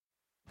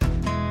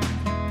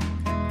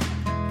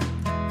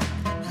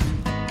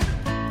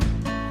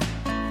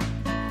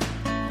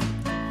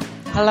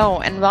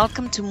Hello, and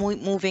welcome to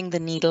Moving the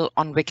Needle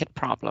on Wicked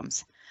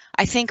Problems.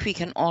 I think we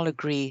can all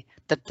agree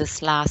that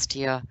this last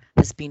year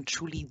has been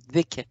truly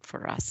wicked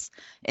for us.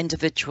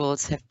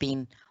 Individuals have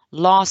been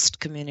lost,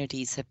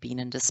 communities have been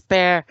in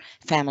despair,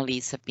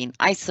 families have been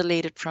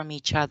isolated from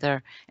each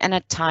other, and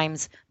at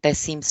times there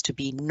seems to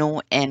be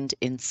no end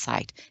in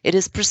sight. It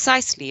is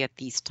precisely at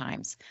these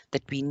times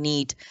that we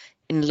need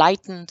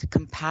enlightened,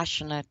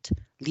 compassionate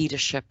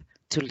leadership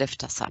to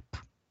lift us up.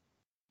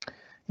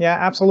 Yeah,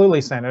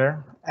 absolutely,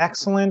 Senator.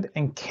 Excellent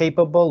and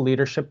capable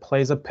leadership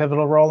plays a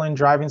pivotal role in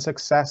driving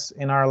success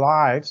in our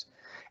lives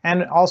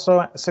and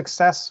also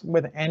success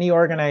with any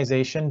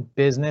organization,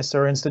 business,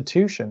 or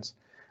institutions.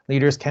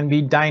 Leaders can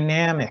be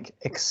dynamic,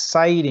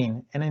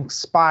 exciting, and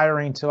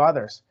inspiring to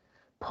others,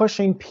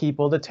 pushing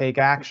people to take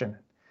action.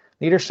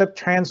 Leadership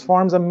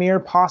transforms a mere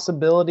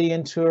possibility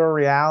into a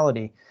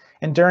reality.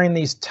 And during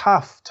these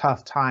tough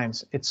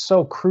times, it's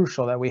so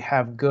crucial that we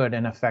have good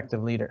and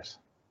effective leaders.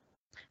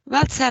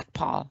 Well said,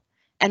 Paul.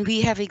 And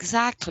we have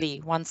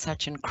exactly one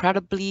such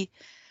incredibly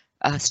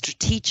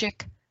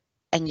strategic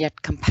and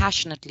yet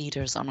compassionate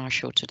leaders on our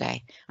show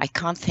today. I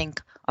can't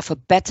think of a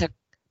better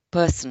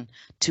person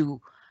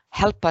to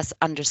help us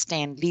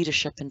understand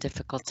leadership in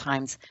difficult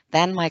times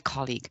than my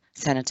colleague,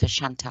 Senator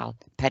Chantal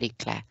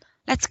Petitclerc.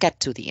 Let's get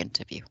to the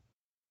interview.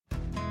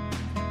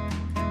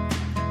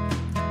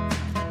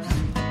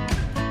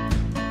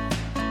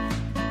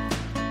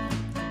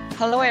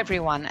 Hello,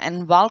 everyone,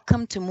 and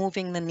welcome to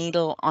Moving the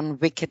Needle on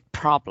Wicked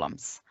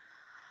Problems.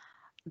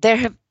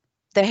 There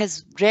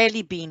has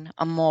rarely been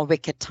a more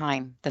wicked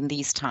time than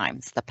these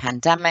times. The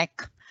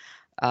pandemic,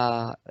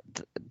 the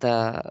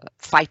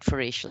fight for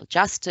racial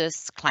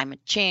justice,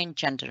 climate change,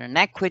 gender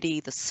inequity,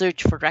 the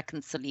search for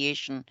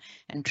reconciliation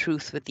and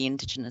truth with the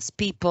indigenous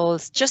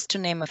peoples, just to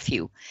name a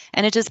few.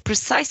 And it is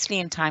precisely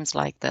in times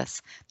like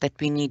this that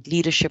we need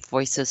leadership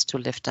voices to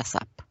lift us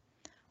up.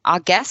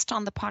 Our guest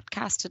on the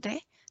podcast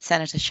today,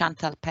 Senator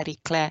Chantal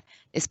Petitclerc,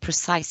 is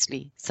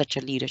precisely such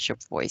a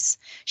leadership voice.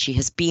 She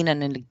has been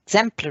an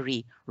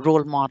exemplary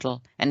role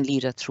model and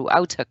leader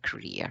throughout her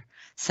career.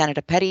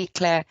 Senator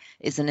Petitclerc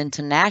is an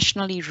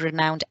internationally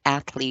renowned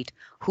athlete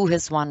who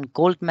has won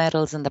gold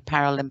medals in the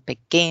Paralympic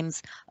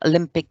Games,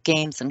 Olympic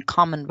Games, and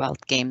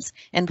Commonwealth Games,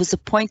 and was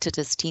appointed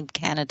as Team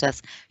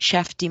Canada's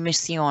chef de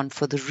mission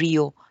for the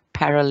Rio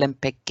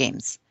Paralympic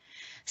Games.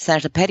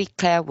 Senator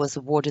Petitclerc was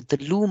awarded the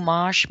Lou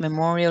Marsh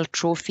Memorial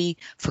Trophy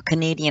for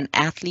Canadian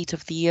Athlete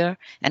of the Year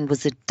and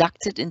was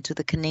inducted into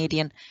the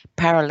Canadian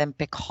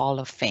Paralympic Hall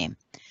of Fame.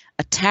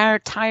 A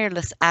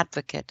tireless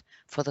advocate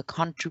for the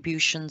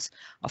contributions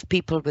of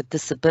people with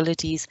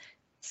disabilities,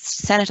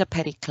 Senator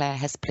Petitclerc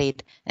has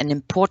played an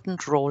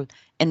important role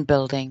in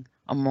building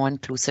a more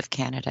inclusive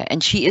Canada.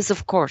 And she is,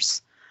 of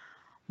course,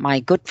 my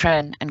good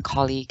friend and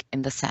colleague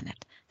in the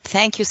Senate.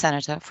 Thank you,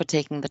 Senator, for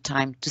taking the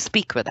time to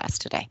speak with us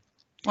today.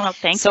 Well,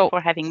 thank you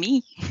for having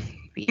me.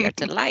 We are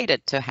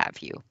delighted to have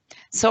you.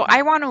 So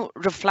I want to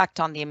reflect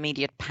on the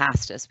immediate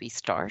past as we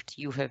start.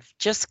 You have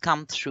just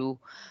come through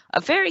a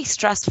very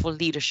stressful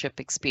leadership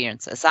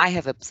experience, as I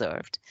have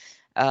observed,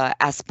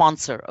 as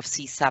sponsor of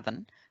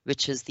C7,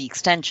 which is the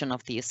extension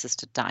of the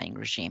assisted dying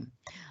regime.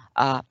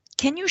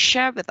 Can you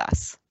share with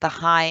us the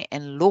high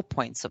and low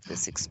points of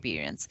this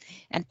experience,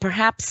 and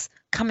perhaps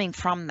coming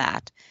from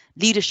that,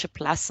 leadership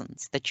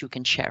lessons that you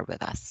can share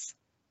with us?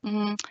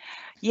 Mm-hmm.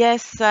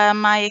 Yes,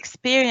 my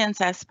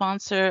experience as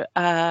sponsor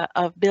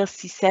of Bill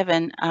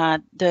C7,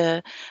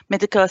 the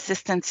medical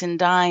assistance in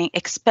dying,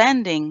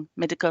 expanding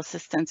medical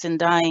assistance in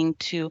dying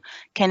to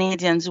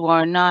Canadians who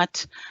are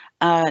not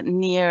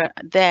near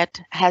death,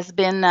 has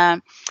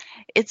been,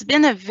 it's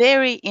been a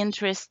very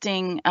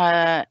interesting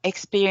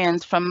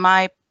experience from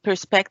my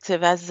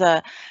perspective as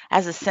a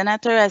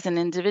senator, as an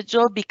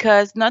individual,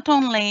 because not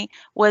only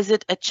was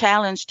it a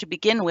challenge to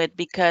begin with,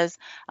 because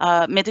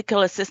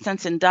medical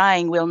assistance in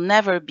dying will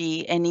never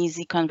be an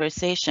easy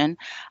conversation,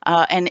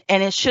 and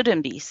it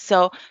shouldn't be.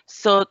 So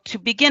to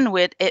begin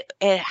with, it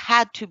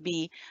had to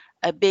be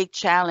a big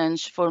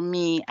challenge for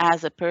me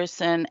as a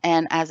person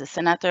and as a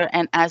senator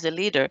and as a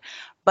leader.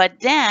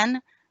 But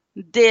then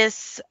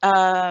this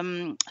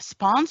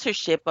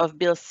sponsorship of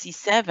Bill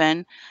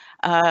C7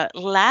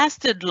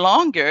 lasted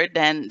longer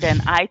than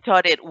I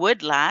thought it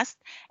would last.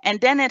 And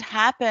then it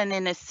happened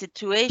in a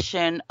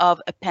situation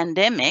of a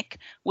pandemic,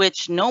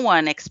 which no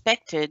one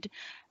expected.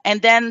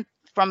 And then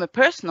from a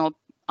personal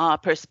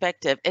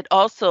perspective, it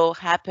also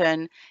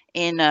happened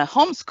in a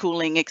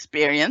homeschooling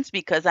experience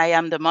because I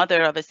am the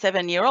mother of a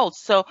 7-year-old.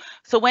 So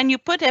when you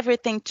put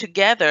everything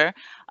together,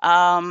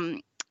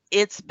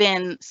 it's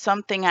been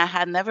something I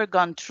had never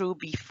gone through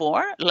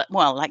before.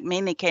 Well, like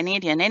many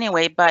Canadian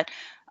anyway, but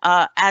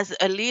as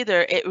a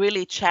leader, it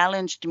really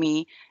challenged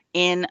me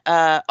in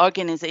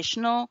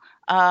organizational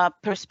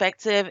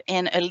perspective,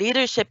 in a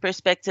leadership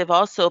perspective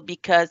also,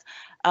 because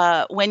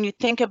when you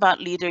think about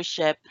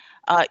leadership,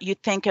 you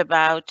think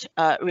about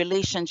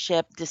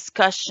relationship,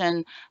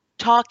 discussion,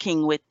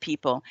 talking with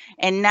people.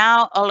 And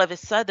now all of a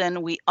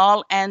sudden, we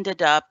all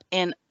ended up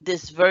in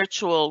this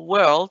virtual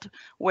world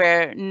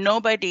where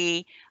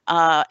nobody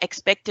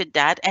expected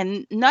that,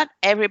 and not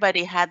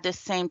everybody had the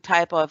same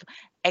type of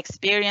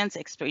experience,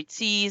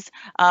 expertise,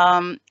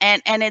 and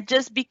it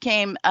just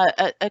became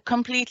a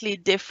completely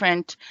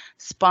different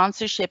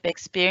sponsorship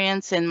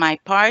experience in my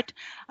part.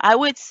 I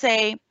would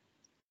say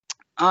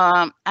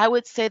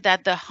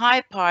that the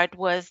high part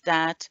was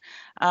that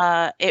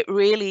it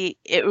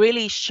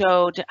really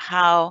showed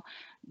how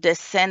the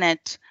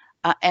Senate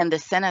and the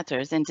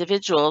senators,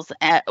 individuals,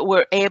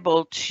 were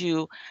able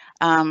to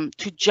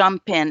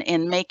jump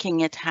in making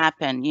it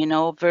happen, you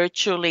know,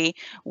 virtually,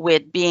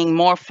 with being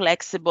more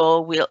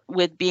flexible,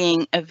 with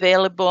being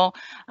available,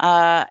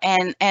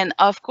 and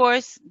of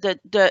course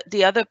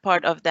the other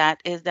part of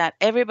that is that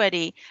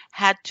everybody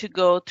had to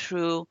go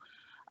through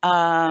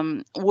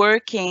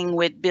working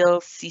with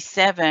Bill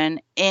C7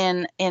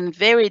 in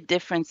very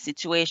different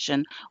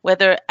situation,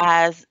 whether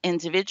as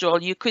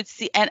individual, you could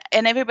see, and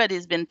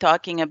everybody's been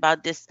talking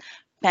about this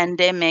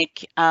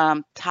pandemic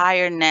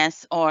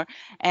tiredness,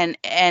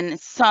 and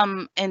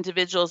some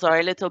individuals are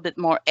a little bit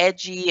more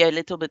edgy, a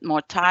little bit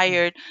more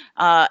tired.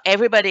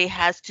 Everybody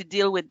has to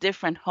deal with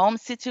different home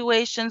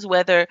situations,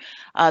 whether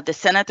the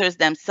senators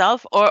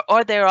themselves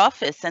or their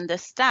office and the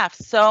staff.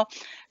 So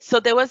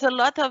there was a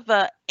lot of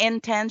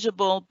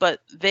intangible but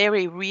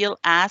very real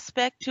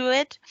aspect to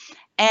it,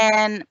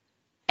 and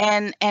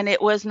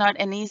it was not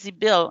an easy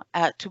bill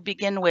to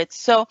begin with.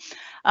 So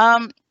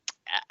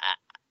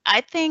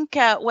I think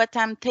what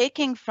I'm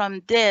taking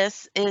from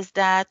this is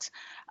that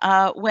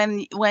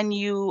when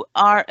you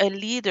are a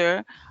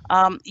leader,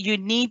 you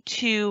need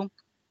to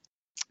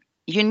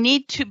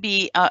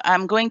be.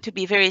 I'm going to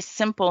be very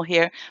simple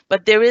here,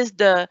 but there is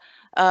the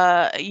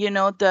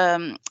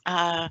the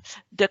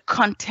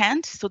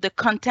content, so the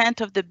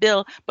content of the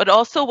bill, but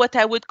also what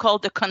I would call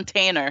the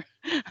container.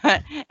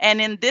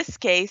 And in this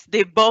case,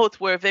 they both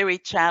were very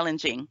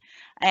challenging.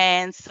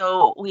 And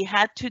so we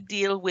had to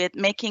deal with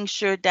making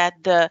sure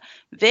that the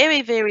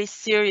very, very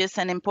serious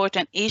and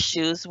important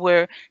issues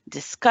were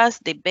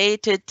discussed,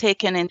 debated,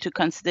 taken into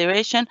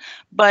consideration.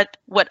 But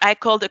what I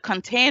call the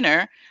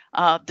container,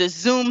 the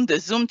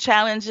Zoom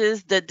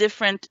challenges, the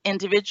different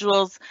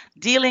individuals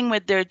dealing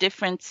with their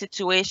different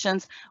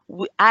situations,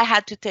 I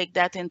had to take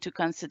that into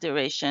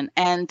consideration.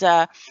 And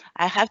I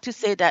have to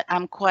say that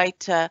I'm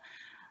quite,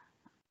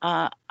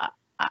 I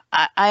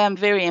am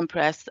very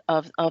impressed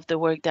of the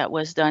work that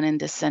was done in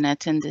the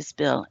Senate in this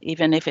bill,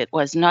 even if it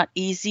was not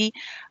easy.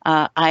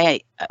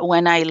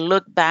 When I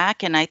look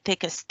back and I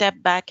take a step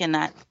back and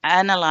I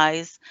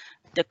analyze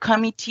the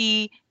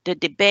committee, the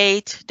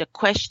debate, the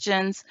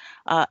questions,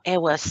 it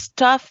was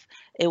tough.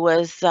 It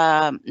was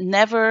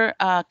never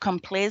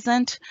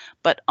complacent,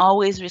 but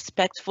always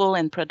respectful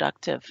and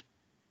productive.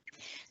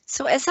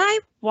 So as I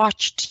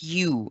watched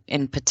you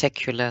in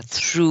particular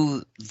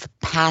through the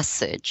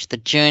passage, the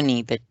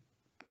journey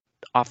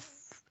of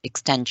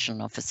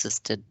extension of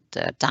assisted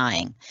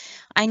dying,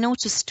 I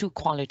noticed two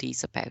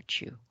qualities about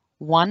you.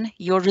 One,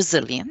 your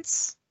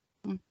resilience.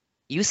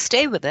 You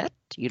stay with it.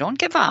 You don't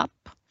give up.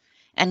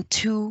 And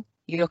two,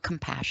 your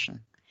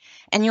compassion.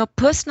 And your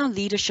personal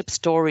leadership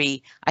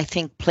story, I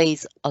think,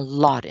 plays a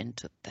lot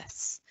into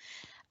this.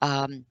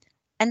 And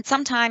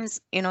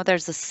sometimes, you know,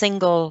 there's a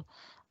single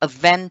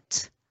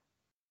event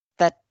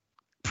that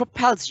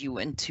propels you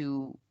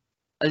into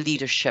a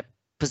leadership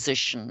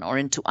position or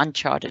into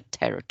uncharted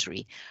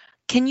territory.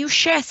 Can you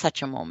share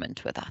such a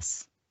moment with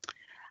us?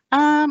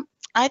 I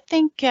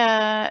think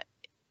that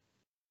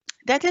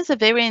is a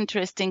very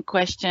interesting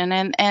question,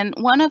 and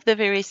one of the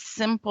very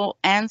simple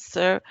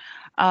answer,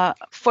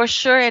 for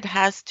sure, it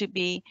has to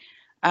be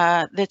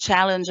the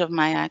challenge of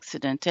my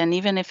accident. And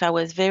even if I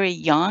was very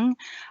young,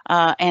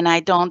 and I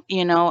don't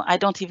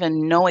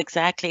even know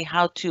exactly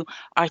how to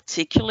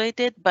articulate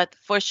it, but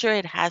for sure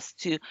it has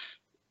to.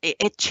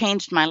 It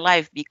changed my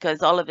life,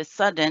 because all of a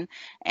sudden,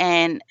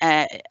 and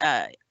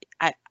I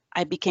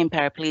became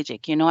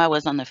paraplegic. You know, I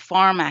was on the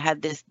farm. I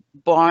had this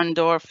barn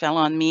door fell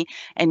on me,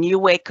 and you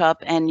wake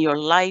up and your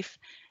life,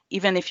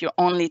 even if you're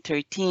only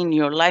 13,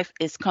 your life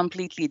is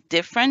completely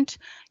different.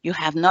 You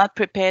have not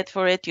prepared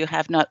for it. You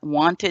have not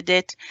wanted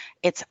it.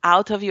 It's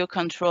out of your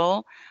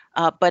control.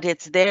 But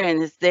it's there,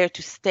 and it's there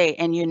to stay,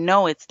 and you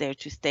know it's there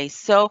to stay.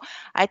 So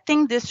I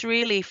think this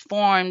really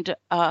formed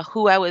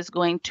who I was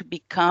going to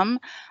become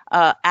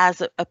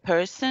as a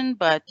person,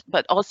 but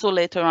also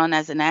later on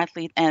as an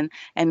athlete, and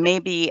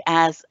maybe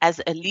as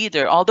a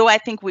leader. Although I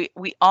think we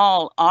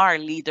all are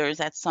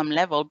leaders at some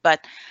level,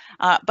 but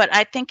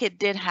I think it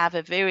did have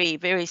a very,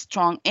 very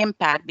strong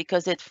impact,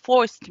 because it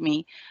forced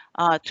me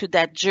to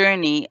that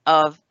journey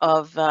of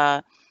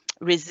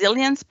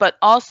resilience, but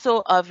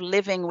also of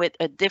living with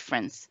a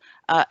difference,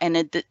 and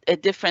a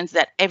difference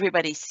that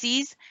everybody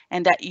sees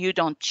and that you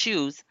don't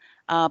choose,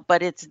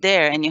 but it's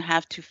there, and you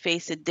have to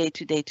face it day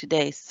to day to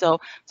day.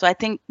 So I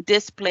think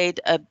this played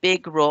a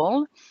big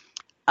role.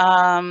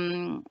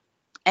 And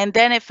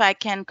then if I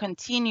can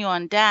continue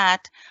on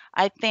that,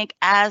 I think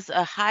as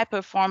a high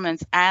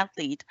performance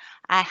athlete,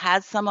 I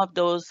had some of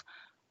those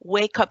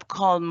wake-up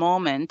call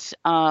moment.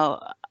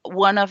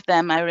 One of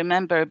them, I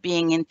remember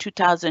being in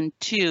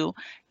 2002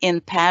 in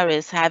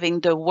Paris,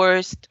 having the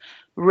worst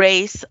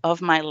race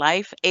of my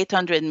life,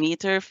 800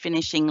 meter,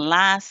 finishing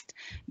last,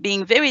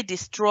 being very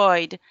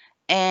destroyed.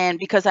 And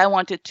because I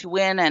wanted to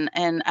win,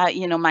 and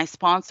you know, my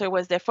sponsor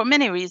was there for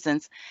many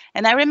reasons.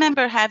 And I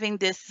remember having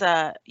this,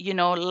 you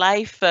know,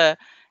 life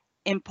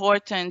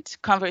important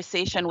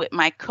conversation with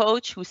my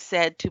coach, who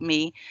said to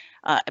me,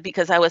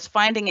 because I was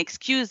finding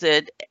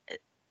excuses,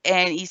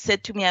 and he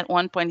said to me at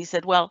one point, he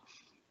said, well,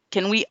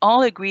 can we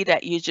all agree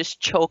that you just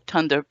choked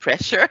under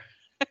pressure?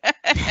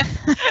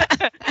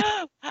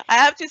 I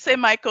have to say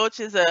my coach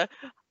is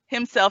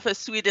himself a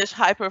Swedish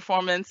high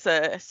performance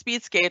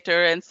speed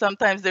skater, and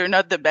sometimes they're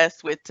not the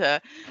best with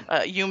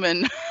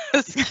human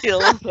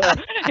skills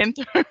in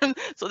terms.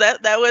 So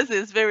that was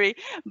his very,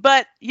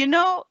 but you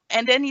know,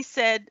 and then he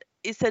said,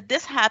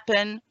 this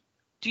happened.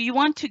 Do you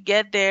want to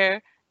get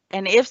there?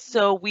 And if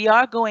so, we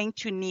are going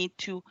to need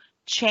to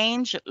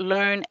change,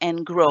 learn,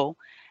 and grow.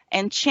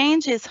 And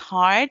change is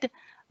hard,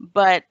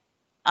 but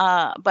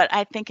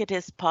I think it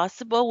is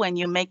possible when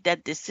you make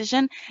that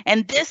decision.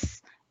 And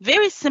this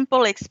very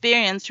simple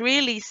experience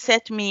really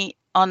set me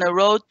on a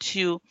road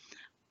to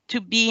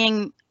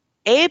being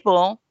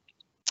able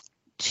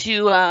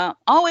to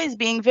always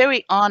being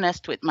very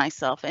honest with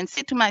myself and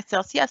say to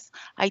myself, yes,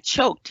 I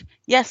choked.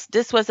 Yes,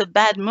 this was a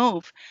bad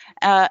move.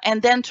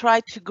 And then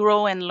try to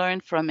grow and learn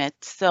from it.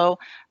 So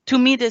to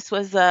me, this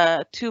was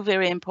two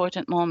very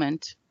important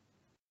moments.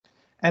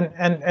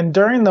 And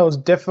during those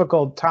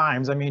difficult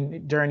times, I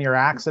mean, during your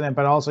accident,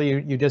 but also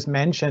you just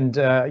mentioned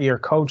your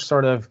coach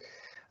sort of,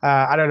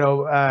 I don't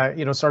know,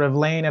 you know, sort of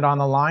laying it on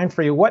the line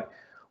for you.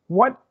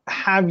 What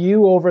have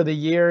you over the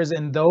years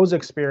in those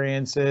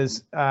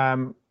experiences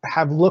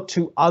have looked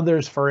to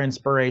others for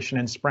inspiration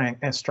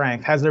and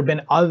strength? Has there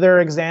been other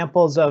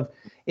examples of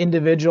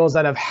individuals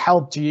that have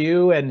helped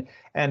you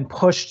and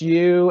pushed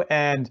you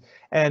and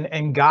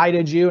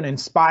guided you and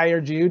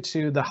inspired you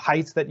to the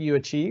heights that you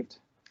achieved?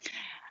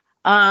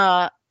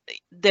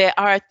 There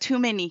are too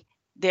many.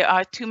 There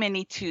are too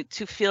many to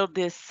feel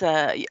this.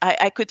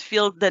 I could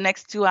fill the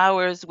next 2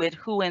 hours with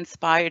who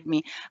inspired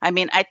me. I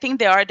mean, I think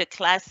there are the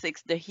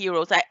classics, the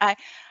heroes.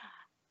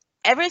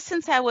 Ever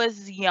since I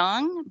was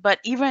young, but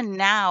even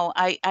now,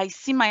 I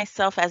see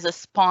myself as a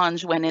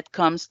sponge when it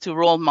comes to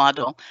role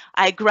model.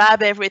 I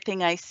grab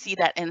everything I see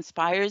that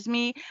inspires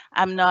me.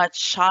 I'm not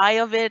shy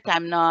of it.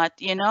 I'm not,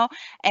 you know,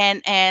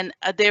 and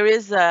there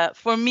is,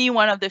 for me,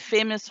 one of the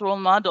famous role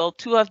model,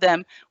 two of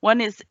them.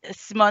 One is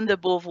Simone de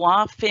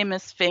Beauvoir,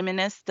 famous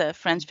feminist,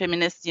 French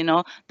feminist, you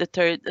know, le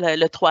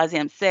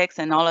troisième sexe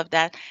and all of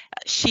that.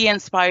 She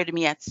inspired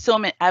me at so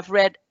many. I've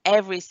read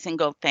every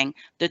single thing,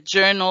 the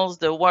journals,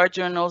 the war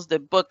journals, the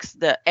books,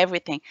 the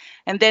everything.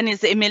 And then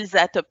is Emil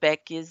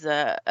Zatopek, is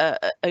a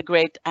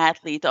great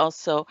athlete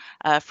also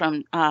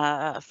from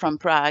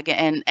Prague.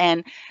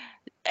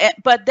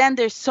 But then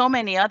there's so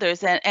many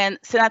others, and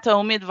Senator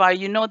Umidvar,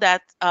 you know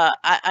that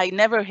I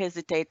never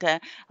hesitate.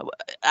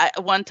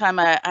 One time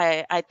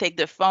I take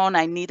the phone,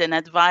 I need an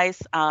advice.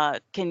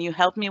 Can you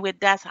help me with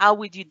that? How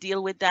would you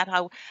deal with that?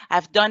 How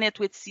I've done it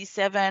with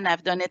C7,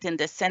 I've done it in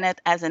the Senate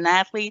as an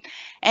athlete,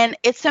 and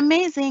it's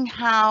amazing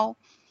how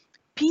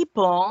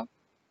people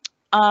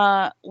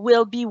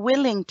will be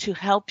willing to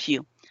help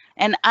you.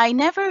 And I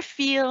never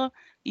feel,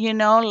 you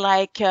know,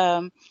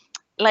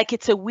 like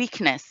it's a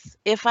weakness.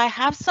 If I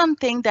have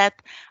something that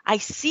I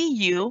see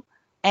you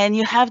and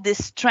you have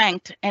this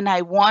strength and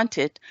I want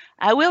it,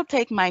 I will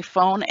take my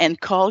phone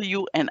and call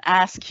you and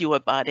ask you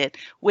about it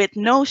with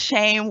no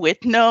shame,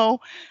 with no,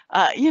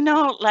 you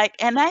know, like,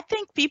 and I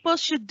think people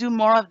should do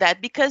more of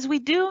that, because we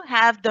do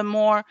have the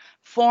more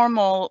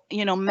formal,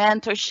 you know,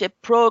 mentorship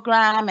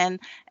program,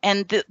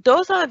 and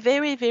those are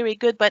very, very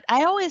good. But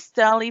I always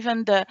tell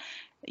even the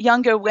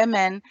younger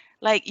women,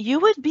 like, you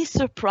would be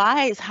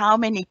surprised how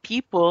many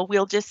people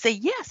will just say,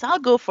 yes, I'll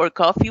go for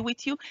coffee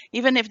with you,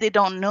 even if they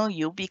don't know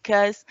you,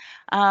 because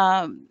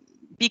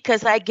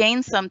I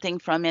gained something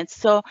from it.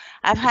 So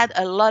I've had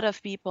a lot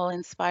of people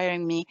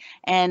inspiring me,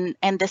 and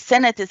the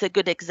Senate is a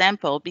good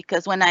example,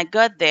 because when I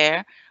got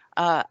there,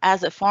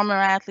 as a former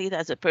athlete,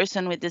 as a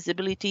person with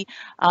disability,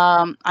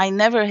 I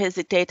never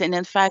hesitate. And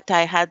in fact,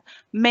 I had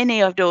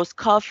many of those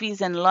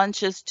coffees and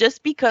lunches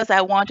just because I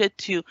wanted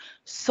to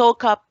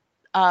soak up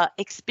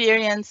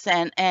experience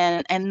and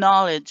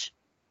knowledge.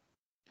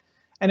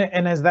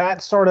 And has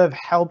that sort of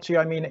helped you?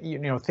 I mean, you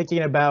know,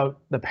 thinking about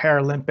the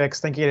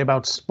Paralympics, thinking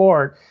about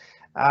sport,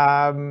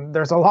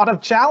 there's a lot of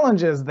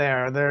challenges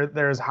there.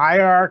 There's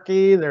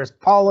hierarchy, there's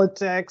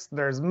politics,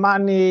 there's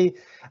money.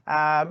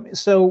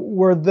 So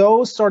were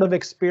those sort of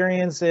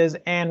experiences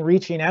and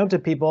reaching out to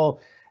people,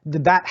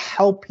 did that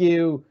help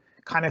you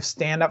kind of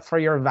stand up for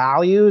your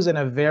values in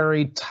a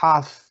very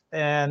tough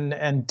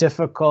and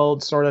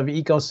difficult sort of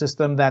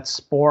ecosystem that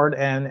sport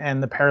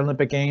and the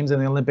Paralympic Games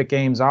and the Olympic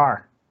Games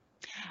are?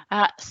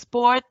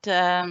 Sport,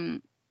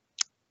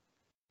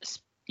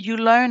 you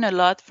learn a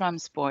lot from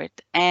sport,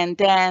 and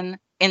then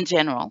in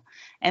general.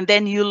 And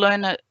then you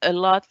learn a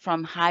lot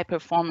from high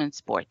performance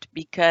sport,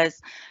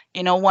 because,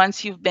 you know,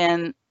 once you've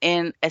been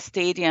in a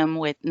stadium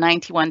with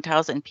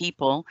 91,000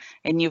 people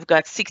and you've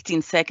got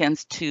 16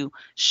 seconds to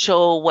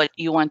show what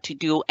you want to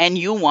do, and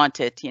you want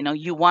it, you know,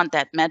 you want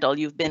that medal,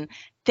 you've been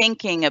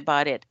thinking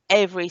about it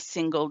every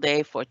single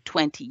day for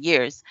 20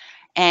 years.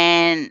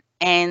 And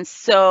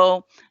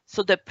so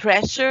the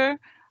pressure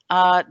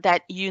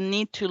that you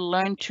need to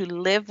learn to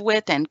live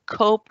with and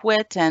cope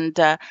with. And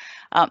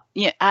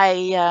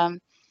I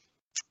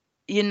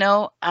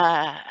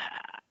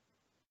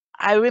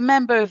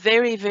remember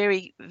very,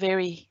 very,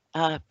 very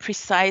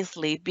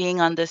precisely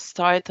being on the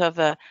start of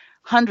a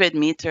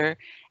 100-meter,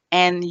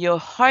 and your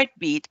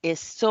heartbeat is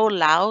so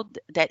loud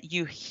that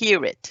you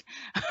hear it,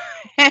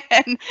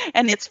 and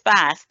it's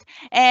fast.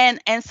 And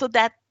so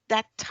that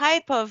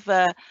type of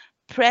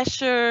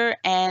pressure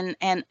and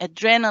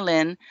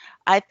adrenaline,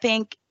 I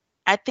think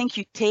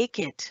you take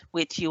it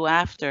with you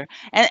after,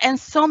 and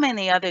so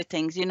many other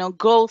things, you know,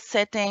 goal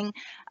setting,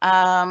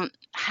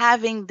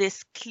 having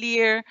this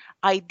clear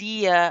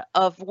idea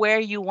of where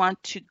you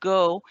want to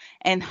go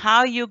and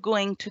how you're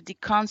going to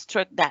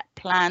deconstruct that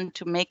plan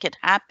to make it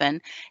happen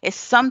is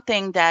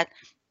something that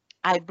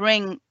I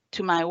bring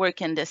to my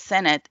work in the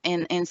Senate,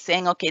 in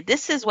saying, okay,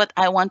 this is what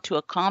I want to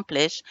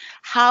accomplish.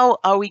 How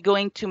are we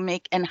going to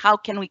make, and how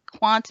can we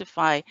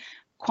quantify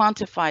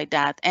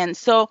that? And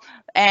so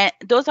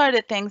those are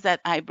the things that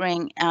I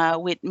bring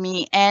with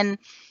me, and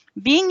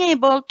being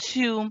able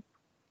to,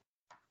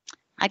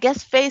 I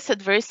guess, face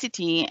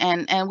adversity.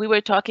 And we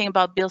were talking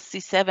about Bill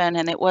C7,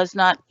 and it was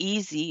not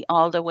easy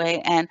all the way.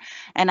 And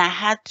I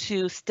had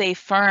to stay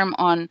firm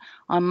on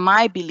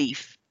my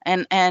belief.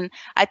 And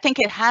I think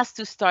it has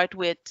to start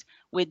with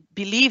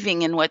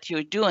believing in what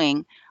you're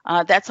doing.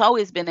 That's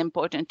always been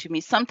important to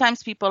me.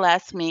 Sometimes people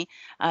ask me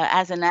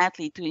as an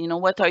athlete, you know,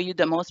 what are you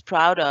the most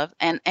proud of?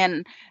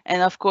 And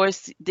of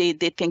course, they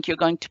think you're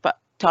going to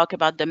talk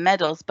about the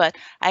medals, but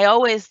I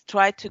always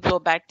try to go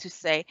back to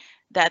say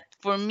that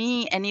for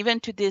me, and even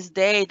to this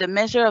day, the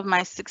measure of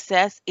my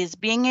success is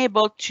being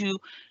able to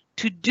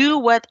do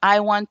what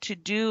I want to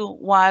do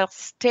while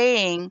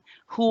staying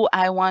who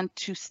I want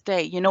to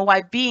stay, you know,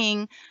 while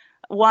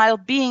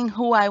being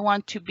who I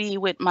want to be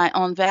with my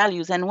own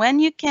values. And when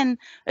you can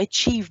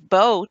achieve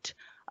both,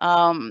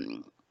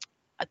 to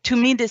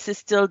me, this is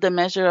still the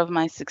measure of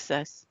my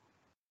success.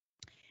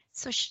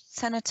 So,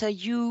 Senator,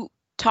 you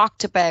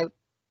talked about,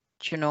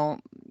 you know,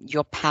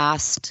 your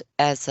past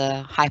as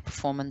a high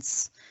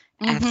performance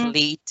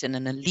athlete in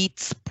an elite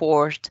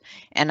sport,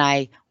 and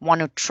I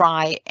want to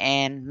try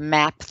and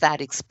map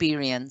that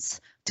experience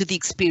to the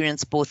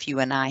experience both you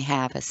and I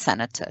have as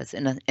senators.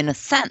 In a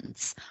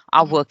sense,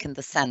 our work in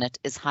the Senate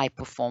is high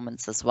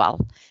performance as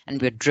well,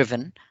 and we're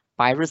driven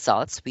by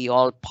results.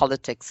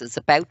 Politics is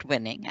about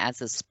winning,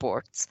 as is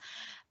sports.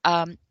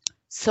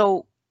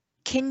 So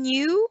can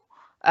you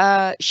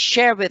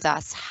share with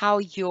us how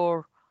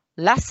your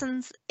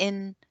lessons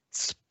in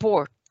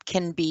sport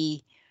can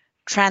be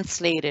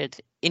translated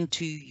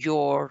into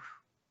your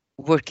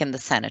work in the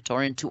Senate,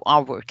 or into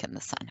our work in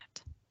the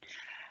Senate?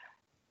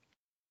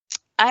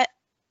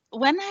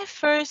 When I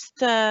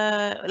first,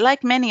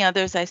 like many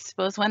others, I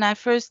suppose, when I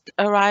first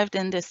arrived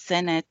in the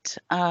Senate,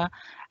 I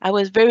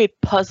was very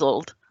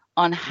puzzled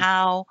on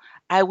how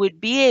I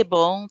would be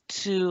able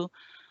to,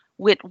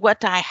 with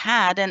what I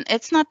had, and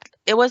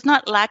it was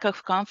not lack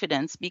of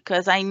confidence,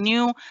 because I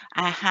knew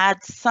I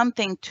had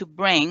something to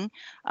bring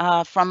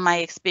from my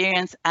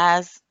experience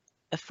as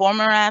a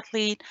former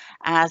athlete,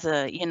 as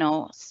a, you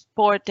know,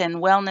 sport and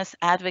wellness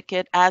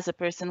advocate, as a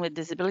person with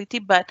disability,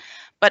 but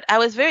I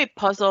was very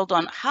puzzled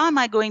on how am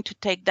I going to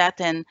take that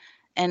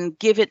and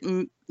give it,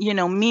 you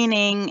know,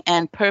 meaning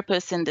and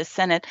purpose in the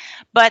Senate.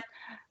 But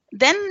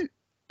then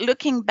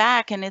looking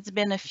back, and it's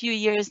been a few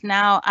years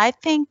now, I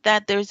think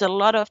that there's a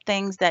lot of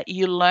things that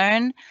you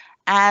learn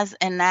as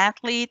an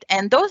athlete,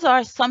 and those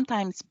are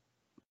sometimes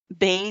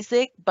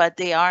basic, but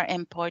they are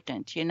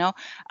important, you know,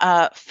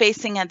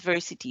 facing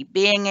adversity,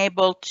 being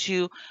able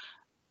to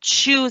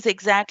choose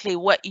exactly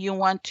what you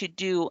want to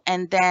do,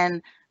 and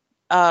then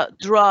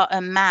draw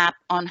a map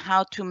on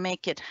how to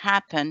make it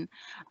happen.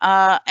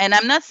 And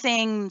I'm not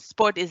saying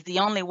sport is the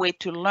only way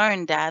to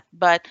learn that,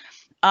 but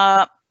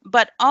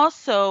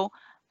also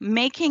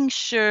making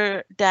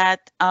sure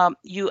that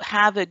you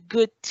have a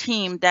good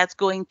team that's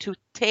going to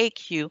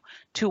take you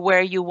to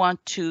where you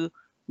want to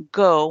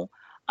go.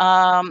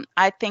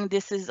 I think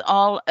this is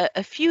all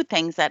a few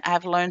things that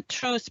I've learned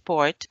through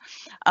sport.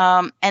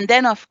 And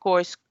then, of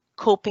course,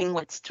 coping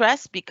with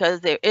stress,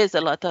 because there is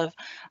a lot of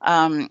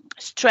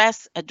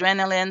stress,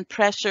 adrenaline,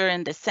 pressure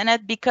in the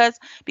Senate, because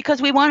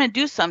we want to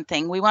do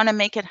something, we want to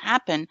make it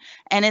happen,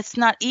 and it's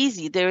not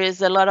easy. There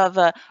is a lot of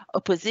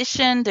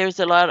opposition. There's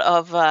a lot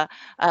of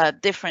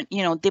different,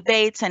 you know,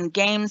 debates and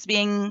games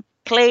being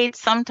played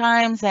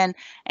sometimes, and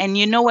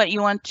you know what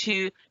you want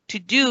to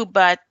do,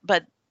 but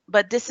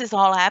but this is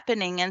all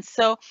happening. And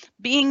so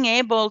being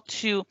able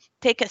to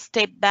take a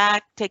step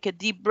back, take a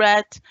deep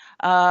breath,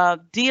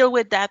 deal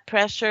with that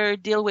pressure,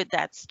 deal with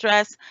that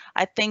stress,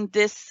 I think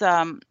this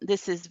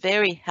is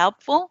very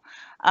helpful.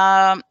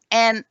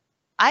 And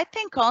I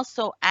think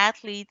also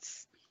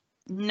athletes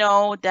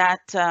know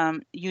that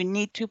you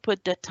need to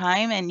put the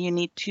time and you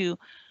need to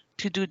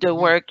do the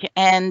work.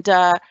 And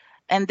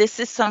this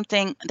is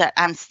something that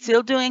I'm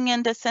still doing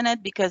in the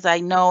Senate, because I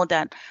know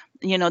that,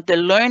 you know, the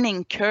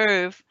learning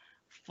curve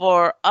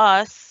for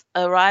us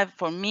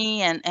for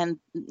me and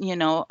you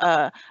know,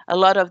 a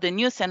lot of the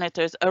new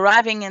senators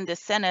arriving in the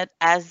Senate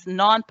as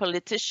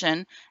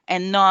non-politician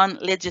and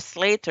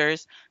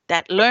non-legislators,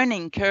 that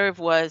learning curve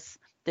was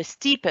the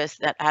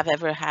steepest that I've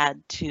ever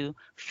had to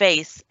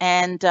face.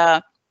 And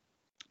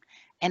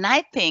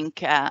I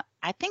think a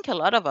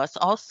lot of us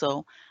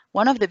also,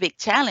 one of the big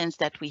challenges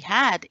that we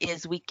had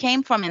is we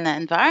came from an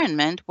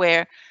environment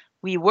where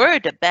we were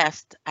the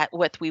best at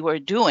what we were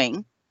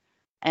doing,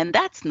 and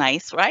that's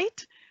nice,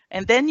 right?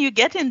 And then you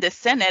get in the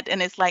Senate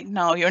and it's like,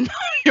 no, you're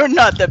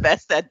not the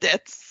best at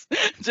this.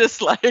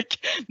 Just like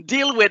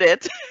deal with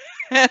it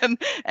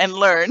and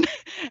learn.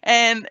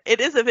 And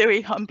it is a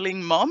very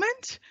humbling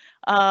moment.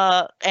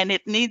 And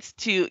it needs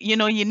to, you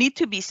know, you need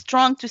to be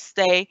strong to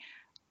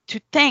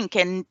think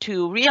and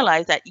to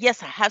realize that,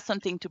 yes, I have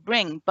something to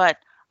bring, but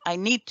I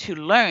need to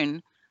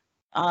learn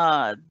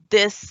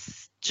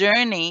this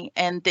journey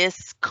and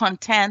this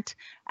content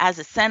as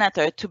a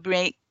senator to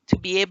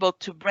be able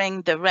to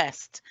bring the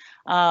rest.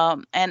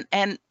 And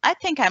I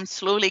think I'm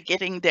slowly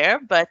getting there,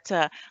 but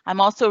I'm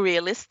also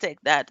realistic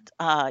that,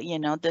 you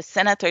know, the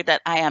senator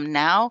that I am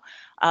now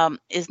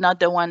is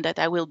not the one that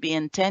I will be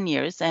in 10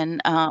 years.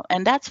 And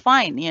that's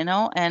fine, you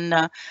know.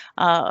 And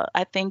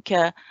I think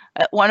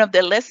one of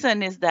the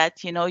lessons is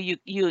that, you know,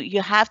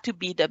 you have to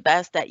be the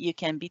best that you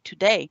can be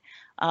today.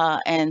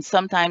 And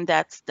sometimes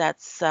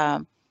that's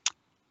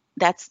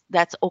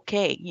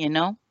okay, you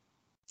know.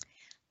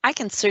 I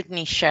can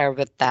certainly share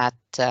with that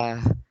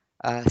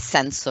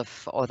sense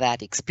of, or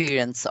that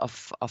experience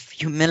of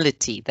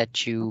humility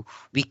that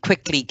we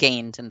quickly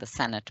gained in the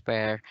Senate,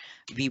 where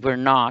we were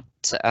not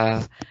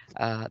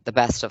the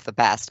best of the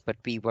best, but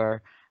we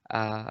were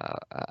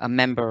a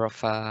member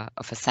of a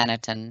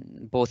Senate,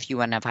 and both you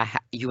and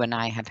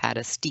I have had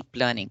a steep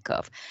learning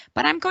curve.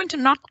 But I'm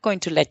not going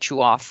to let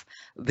you off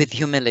with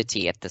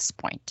humility at this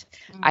point.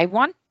 Mm-hmm. I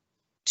want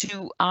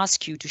to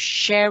ask you to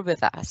share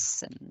with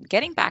us, and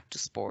getting back to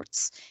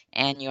sports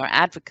and your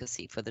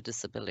advocacy for the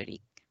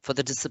disability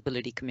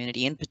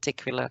community, in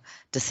particular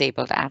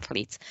disabled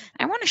athletes.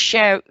 I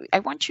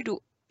want you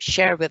to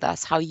share with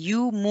us how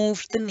you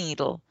moved the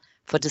needle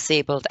for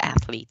disabled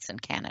athletes in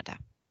Canada.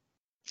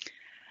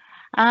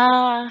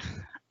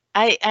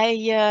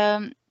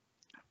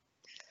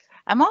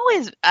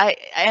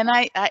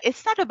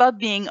 It's not about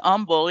being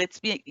humble. It's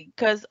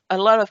because a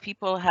lot of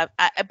people have,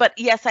 but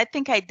yes, I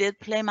think I did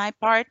play my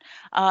part.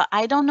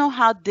 I don't know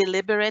how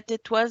deliberate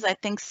it was. I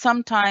think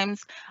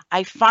sometimes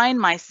I find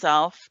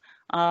myself,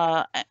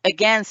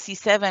 again,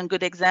 C7,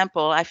 good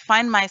example. I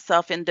find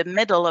myself in the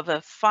middle of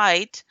a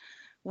fight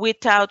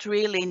without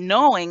really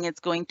knowing it's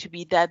going to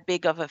be that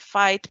big of a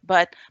fight,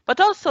 but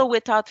also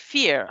without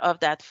fear of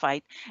that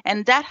fight.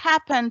 And that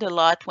happened a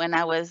lot when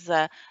I was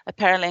a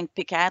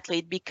Paralympic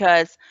athlete,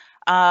 because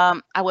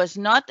I was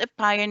not a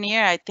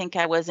pioneer. I think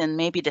I was in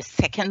maybe the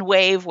second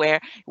wave where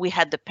we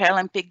had the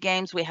Paralympic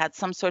Games, we had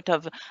some sort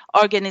of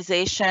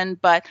organization.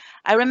 But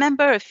I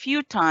remember a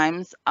few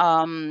times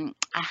I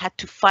had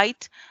to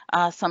fight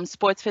some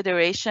sports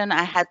federation.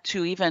 I had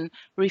to even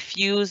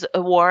refuse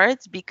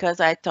awards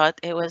because I thought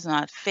it was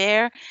not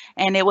fair.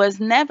 And it was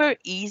never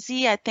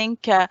easy. I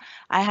think I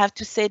have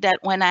to say that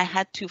when I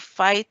had to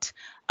fight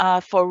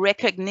for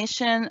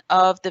recognition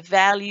of the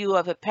value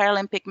of a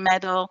Paralympic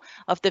medal,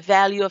 of the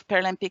value of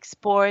Paralympic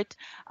sport,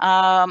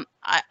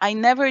 I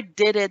never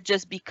did it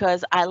just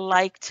because I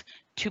liked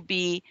to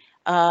be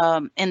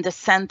in the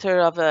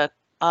center of a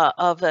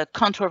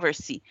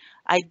controversy.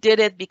 I did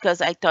it because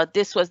I thought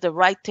this was the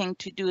right thing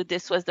to do.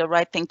 This was the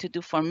right thing to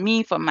do for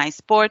me, for my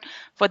sport,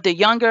 for the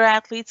younger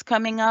athletes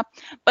coming up.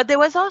 But there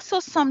was also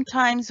some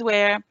times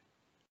where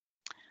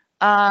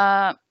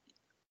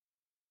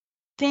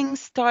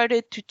things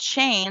started to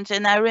change.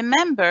 And I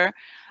remember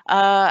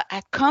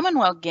at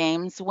Commonwealth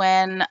Games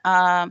when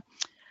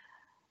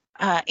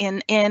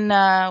in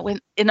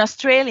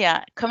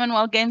Australia,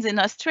 Commonwealth Games in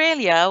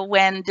Australia,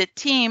 when the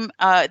team,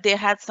 they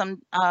had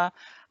some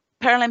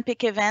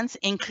Paralympic events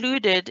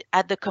included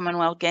at the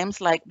Commonwealth Games,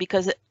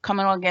 because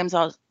Commonwealth Games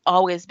has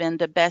always been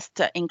the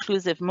best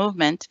inclusive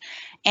movement.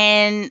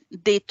 And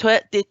they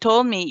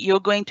told me, you're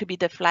going to be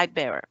the flag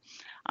bearer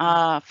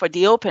for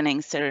the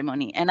opening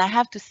ceremony. And I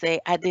have to say,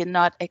 I did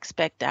not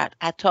expect that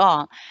at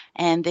all.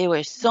 And there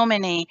were so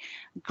many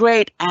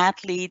great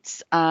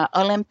athletes,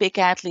 Olympic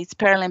athletes,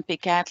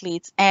 Paralympic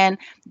athletes. And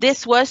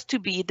this was to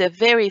be the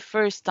very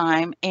first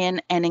time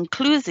in an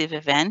inclusive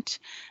event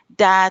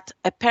that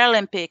a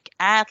Paralympic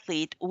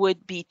athlete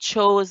would be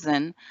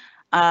chosen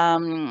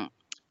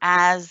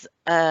as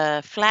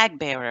a flag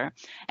bearer.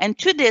 And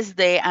to this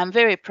day, I'm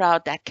very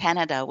proud that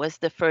Canada was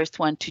the first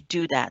one to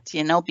do that,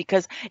 you know,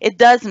 because it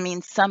does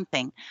mean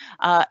something.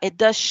 It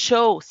does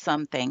show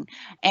something.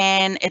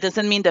 And it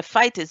doesn't mean the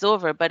fight is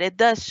over, but it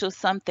does show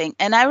something.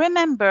 And I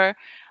remember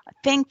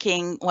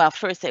thinking, well,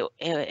 first,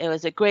 it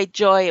was a great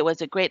joy, it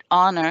was a great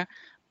honor,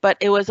 but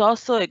it was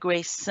also a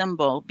great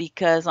symbol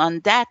because on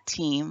that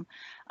team,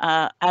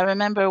 I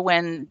remember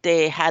when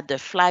they had the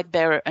flag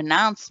bearer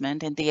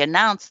announcement and they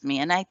announced me,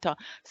 and I thought,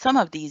 some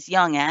of these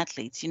young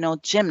athletes, you know,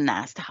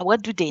 gymnasts,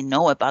 what do they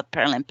know about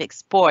Paralympic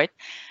sport?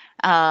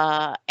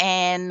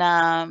 And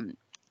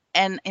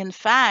in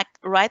fact,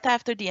 right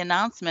after the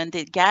announcement,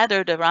 they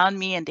gathered around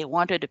me and they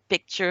wanted a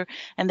picture,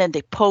 and then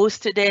they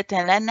posted it.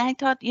 And then I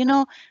thought, you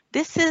know,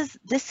 this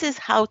is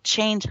how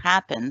change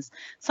happens.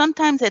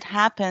 Sometimes it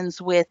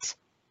happens with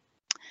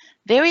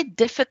very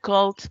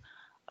difficult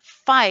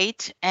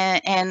fight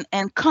and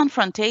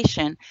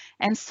confrontation,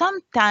 and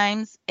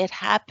sometimes it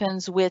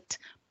happens with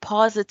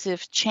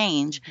positive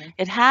change. Mm-hmm.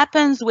 It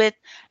happens with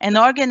an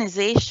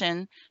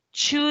organization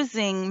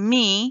choosing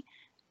me,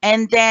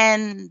 and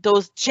then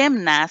those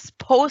gymnasts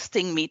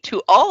posting me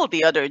to all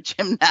the other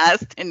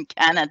gymnasts in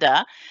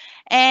Canada.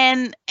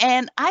 And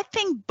I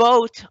think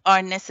both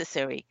are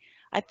necessary.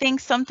 I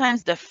think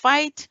sometimes the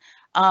fight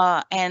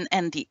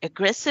and the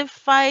aggressive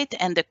fight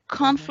and the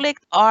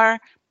conflict are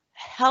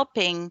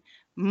helping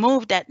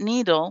move that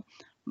needle,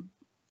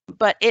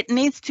 but it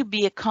needs to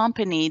be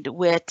accompanied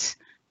with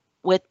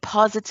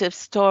positive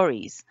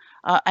stories.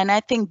 And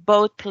I think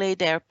both play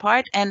their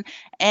part. And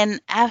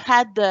I've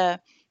had the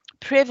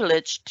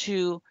privilege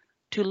to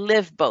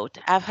live both.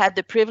 I've had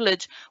the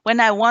privilege when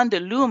I won the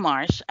Lou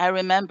Marsh. I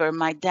remember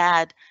my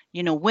dad,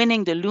 you know,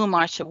 winning the Lou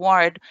Marsh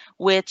Award,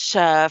 which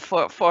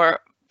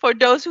for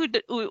those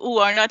who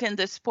are not in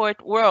the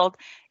sport world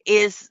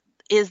is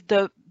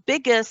the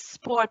biggest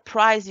sport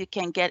prize you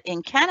can get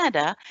in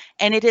Canada,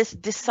 and it is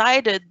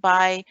decided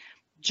by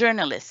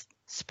journalists,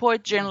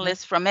 sport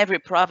journalists from every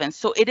province.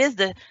 So it is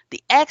the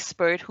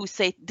expert who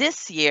say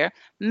this year,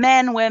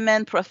 men,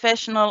 women,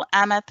 professional,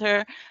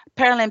 amateur,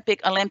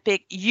 Paralympic,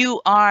 Olympic,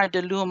 you are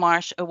the Lou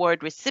Marsh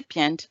Award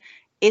recipient.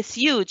 It's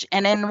huge.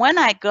 And then when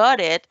I got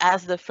it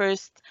as the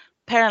first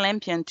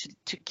Paralympian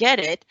to get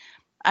it,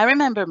 I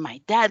remember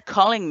my dad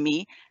calling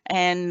me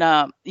and,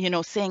 you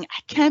know, saying,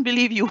 I can't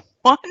believe you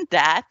won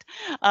that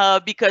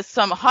because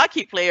some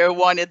hockey player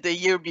won it the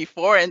year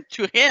before, and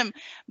to him.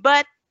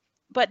 But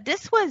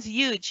this was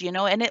huge, you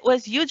know, and it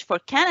was huge for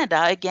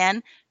Canada,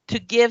 again, to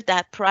give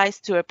that prize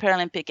to a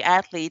Paralympic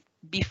athlete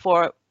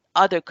before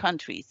other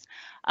countries.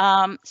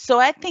 So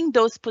I think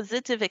those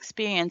positive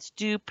experiences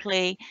do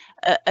play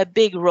a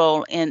big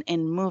role in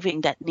moving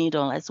that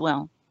needle as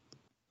well.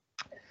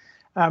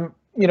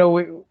 You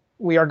know,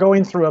 we are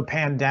going through a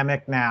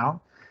pandemic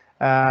now.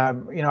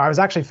 You know, I was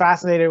actually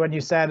fascinated when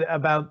you said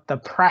about the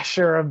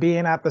pressure of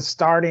being at the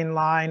starting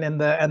line and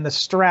the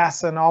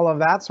stress and all of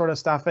that sort of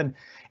stuff. And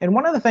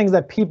one of the things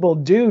that people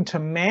do to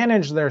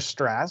manage their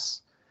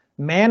stress,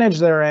 manage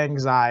their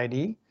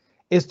anxiety,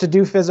 is to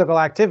do physical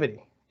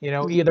activity. You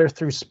know, either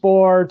through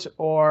sport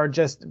or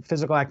just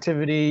physical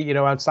activity, you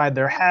know, outside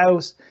their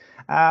house.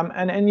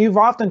 And you've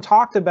often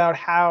talked about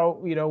how,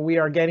 you know, we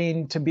are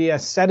getting to be a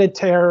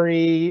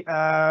sedentary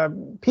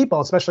people,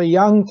 especially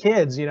young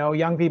kids. You know,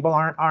 young people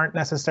aren't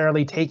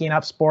necessarily taking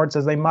up sports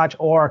as they much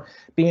or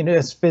being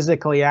as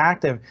physically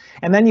active.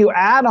 And then you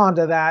add on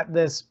to that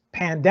this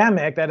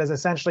pandemic that has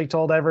essentially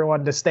told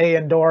everyone to stay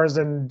indoors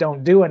and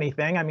don't do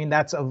anything. I mean,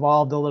 that's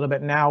evolved a little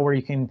bit now where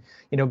you can,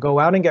 you know, go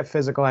out and get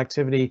physical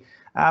activity.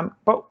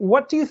 But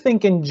what do you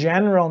think in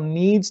general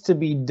needs to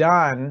be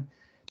done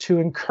to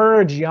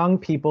encourage young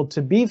people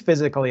to be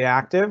physically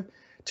active,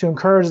 to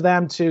encourage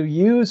them to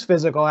use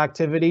physical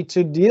activity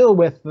to deal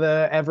with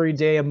the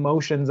everyday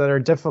emotions that are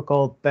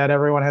difficult that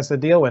everyone has to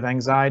deal with,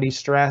 anxiety,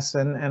 stress,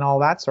 and all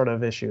that sort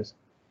of issues?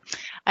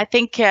 I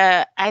think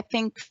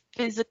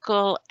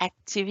physical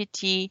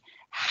activity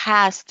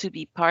has to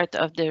be part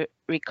of the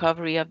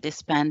recovery of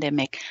this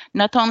pandemic,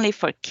 not only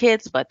for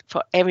kids, but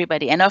for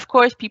everybody. And of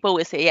course, people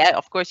will say, yeah,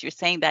 of course, you're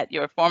saying that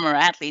you're a former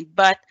athlete,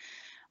 but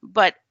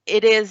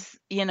it is,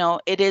 you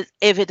know, it is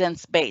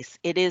evidence-based.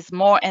 It is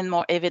more and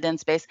more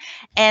evidence-based.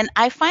 And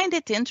I find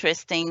it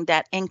interesting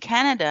that in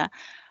Canada,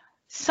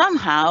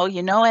 somehow,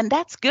 you know, and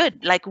that's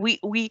good. Like we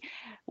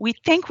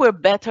think we're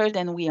better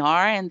than we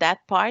are in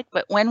that part,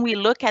 but when we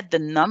look at the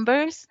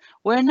numbers,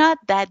 we're not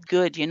that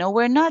good. You know,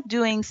 we're not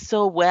doing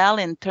so well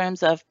in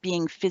terms of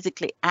being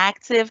physically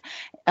active,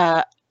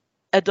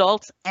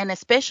 adults and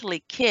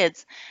especially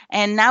kids.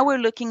 And now we're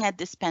looking at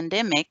this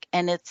pandemic,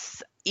 and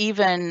it's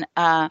even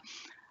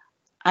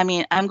I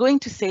mean, I'm going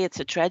to say it's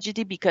a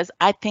tragedy because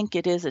I think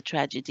it is a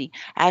tragedy.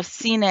 I've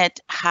seen it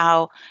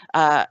how,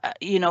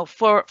 you know,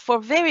 for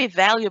very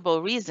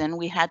valuable reason,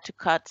 we had to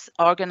cut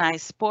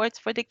organized sports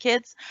for the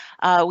kids.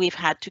 We've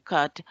had to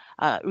cut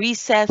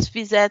recess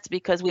visits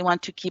because we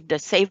want to keep the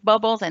safe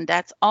bubbles, and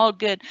that's all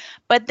good.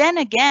 But then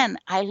again,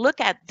 I look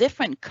at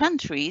different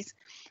countries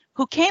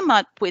who came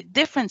up with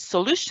different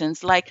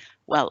solutions, like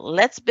well,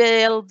 let's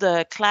build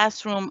the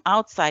classroom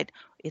outside.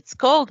 It's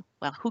cold.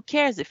 Well, who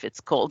cares if it's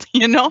cold?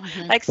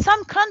 Like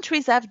some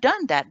countries have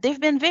done that. They've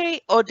been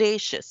very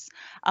audacious.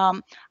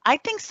 I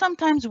think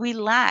sometimes we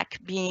lack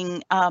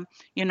being,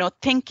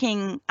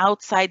 thinking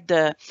outside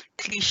the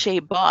cliche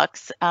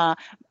box.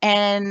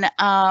 And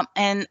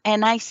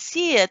I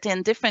see it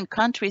in different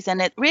countries,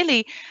 and it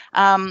really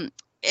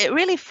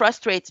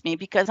frustrates me,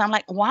 because I'm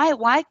like,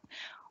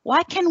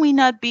 why can we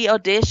not be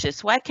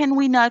audacious? Why can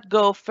we not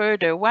go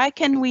further? Why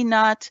can we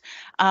not,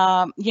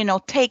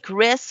 take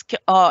risk,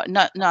 or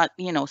not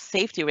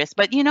safety risk,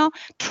 but,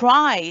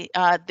 try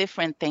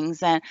different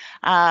things? And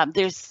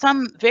there's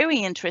some very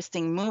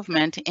interesting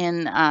movement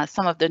in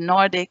some of the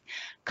Nordic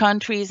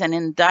countries and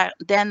in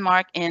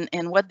Denmark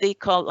in what they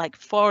call like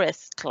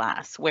forest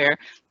class, where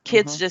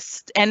kids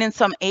just, and in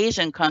some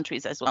Asian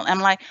countries as well.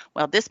 I'm like,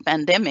 well, this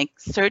pandemic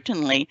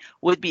certainly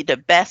would be the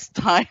best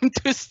time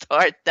to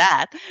start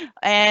that.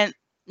 And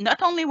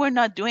not only we're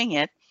not doing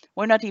it,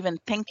 we're not even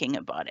thinking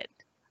about it.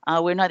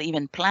 We're not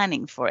even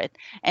planning for it.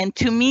 And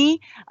to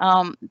me,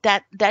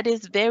 that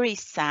is very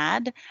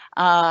sad.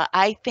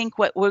 I think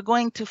what we're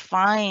going to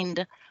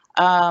find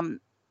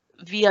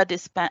via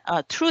this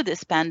through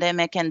this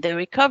pandemic and the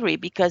recovery,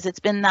 because it's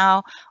been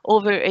now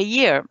over a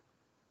year,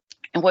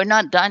 and we're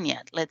not done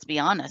yet. Let's be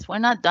honest, we're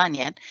not done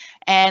yet.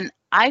 And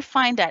I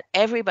find that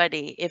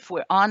everybody, if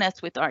we're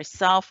honest with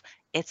ourselves,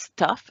 it's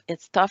tough.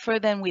 It's tougher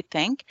than we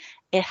think.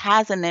 It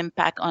has an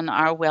impact on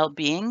our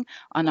well-being,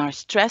 on our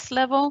stress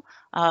level.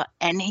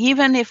 And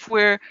even if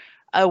we're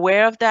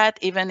aware of that,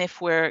 even if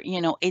we're,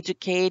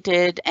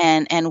 educated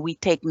and we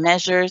take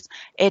measures,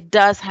 it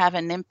does have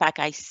an impact.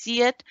 I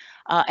see it,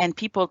 and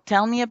people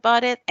tell me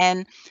about it.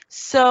 And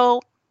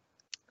so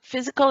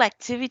physical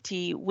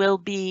activity will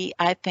be,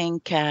 I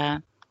think,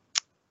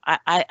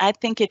 I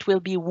think it will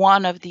be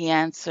one of the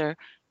answer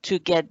to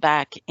get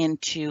back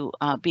into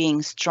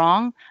being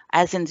strong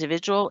as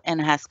individual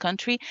and as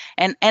country.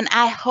 And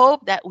I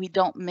hope that we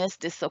don't miss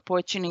this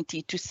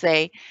opportunity to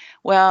say,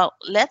 well,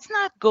 let's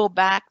not go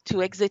back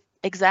to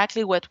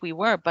exactly what we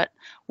were, but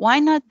why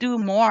not do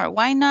more?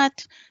 Why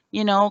not,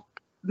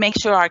 make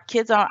sure our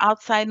kids are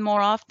outside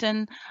more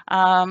often?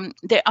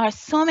 There are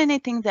so many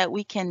things that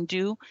we can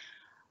do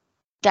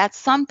that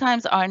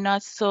sometimes are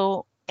not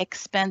so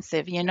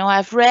expensive.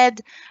 I've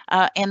read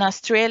in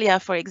Australia,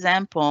 for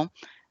example,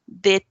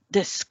 that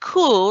the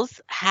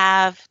schools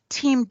have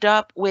teamed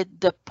up with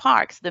the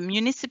parks, the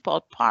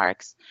municipal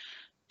parks,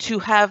 to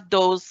have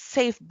those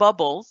safe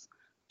bubbles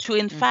to,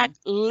 in fact,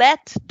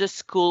 let the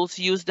schools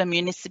use the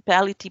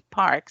municipality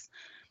parks.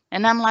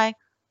 And I'm like,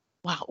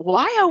 wow,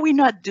 why are we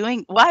not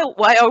doing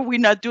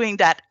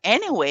that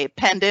anyway,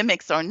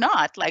 pandemics or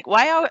not? Like,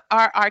 why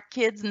are our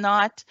kids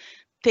not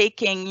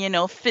taking,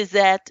 phys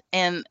ed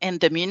in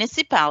the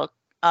municipal,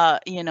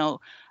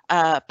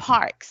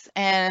 parks?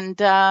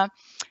 And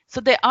so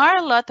there are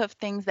a lot of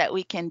things that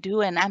we can do,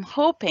 and I'm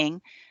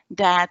hoping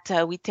that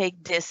we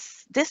take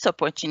this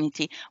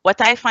opportunity. What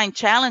I find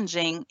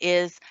challenging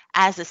is,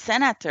 as a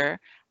senator,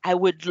 I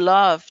would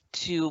love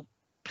to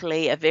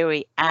play a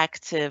very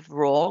active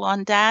role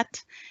on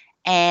that,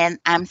 and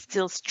I'm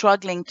still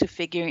struggling to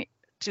figure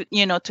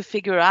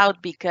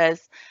out,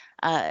 because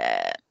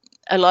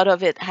a lot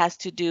of it has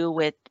to do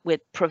with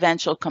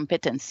provincial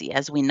competency,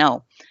 as we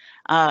know.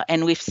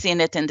 And we've seen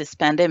it in this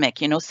pandemic.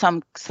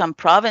 Some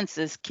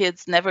provinces,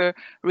 kids never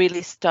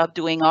really stopped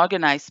doing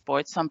organized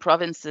sports. Some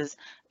provinces,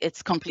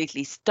 it's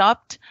completely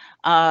stopped.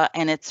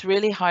 And it's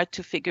really hard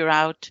to figure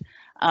out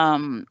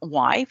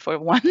why, for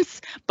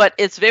once. But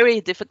it's very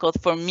difficult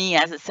for me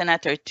as a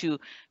senator to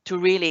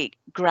really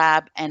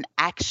grab an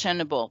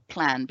actionable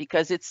plan,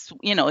 because it's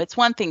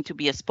one thing to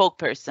be a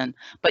spokesperson,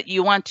 but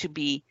you want to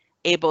be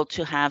able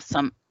to have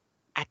some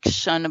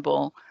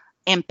actionable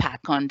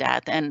impact on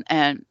that. And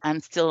I'm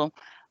still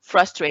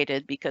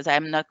frustrated because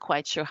I'm not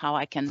quite sure how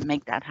I can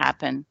make that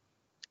happen.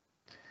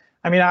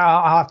 I mean,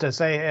 I'll have to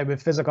say,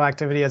 physical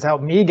activity has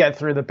helped me get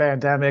through the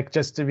pandemic,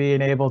 just to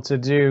being able to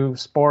do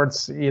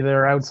sports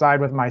either outside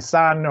with my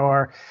son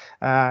or,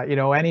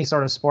 any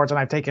sort of sports. And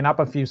I've taken up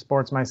a few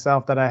sports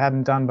myself that I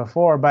hadn't done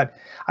before. But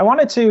I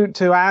wanted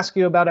to ask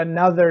you about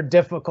another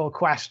difficult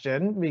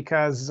question,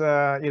 because,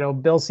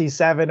 Bill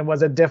C-7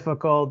 was a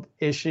difficult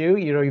issue.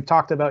 You've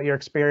talked about your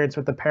experience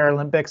with the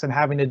Paralympics and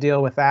having to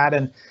deal with that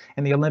and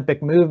the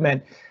Olympic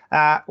movement.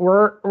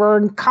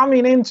 We're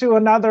coming into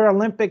another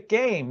Olympic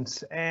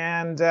Games,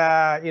 and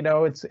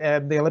it's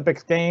the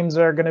Olympic Games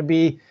are going to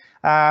be,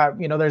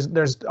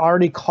 there's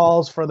already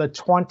calls for the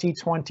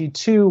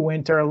 2022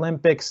 Winter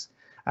Olympics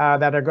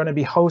that are going to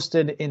be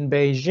hosted in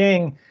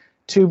Beijing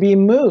to be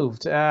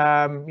moved,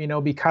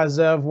 because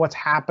of what's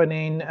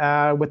happening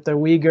with the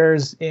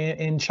Uyghurs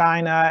in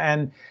China.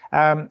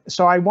 And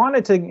so I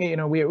wanted to,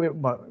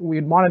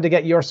 we wanted to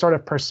get your sort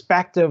of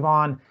perspective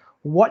on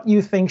what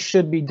you think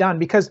should be done,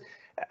 because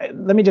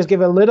let me just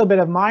give a little bit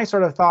of my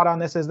sort of thought on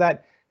this, is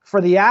that for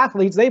the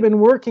athletes, they've been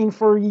working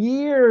for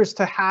years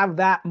to have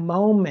that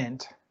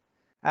moment.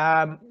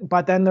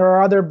 But then there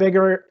are other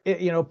bigger,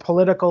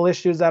 political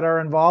issues that are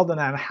involved in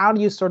that. How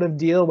do you sort of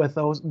deal with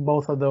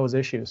both of those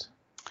issues?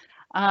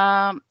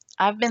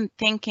 I've been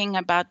thinking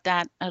about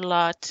that a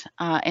lot,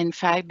 in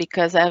fact,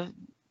 because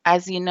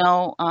as you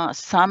know,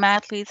 some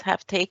athletes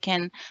have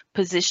taken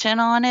position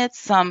on it.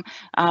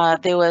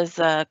 There was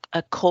a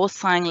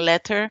co-sign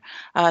letter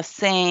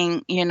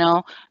saying,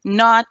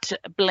 not,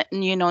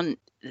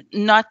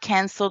 not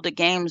cancel the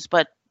games,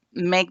 but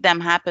make them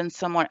happen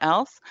somewhere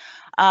else.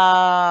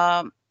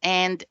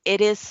 And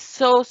it is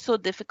so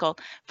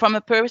difficult from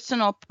a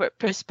personal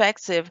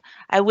perspective.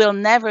 I will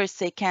never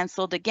say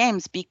cancel the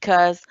games,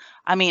 because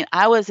I mean,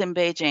 I was in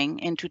Beijing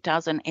in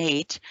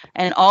 2008,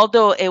 and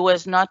although it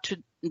was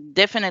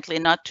definitely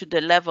not to the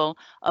level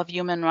of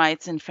human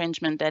rights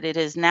infringement that it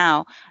is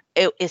now,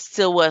 it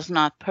still was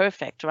not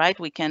perfect, right?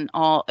 We can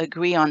all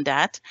agree on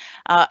that.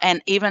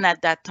 And even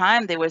at that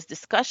time, there was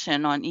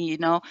discussion on,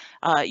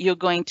 you're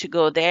going to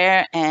go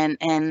there.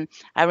 And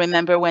I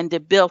remember when they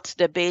built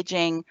the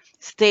Beijing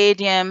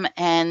stadium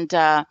and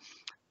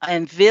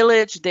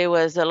village, there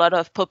was a lot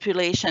of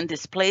population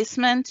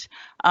displacement,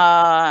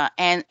 and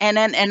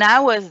I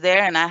was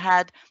there, and I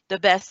had the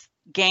best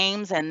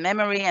games and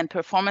memory and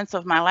performance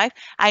of my life.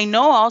 I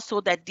know also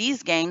that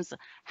these games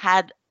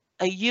had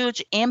a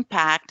huge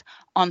impact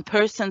on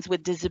persons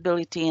with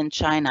disability in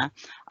China.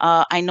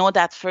 I know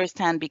that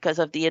firsthand because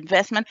of the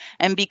investment,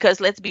 and because,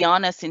 let's be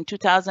honest, in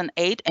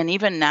 2008 and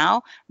even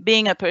now,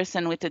 being a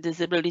person with a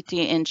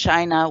disability in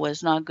China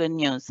was not good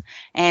news.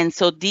 And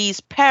so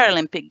these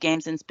Paralympic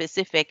Games in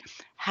specific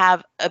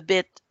have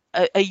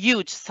a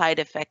huge side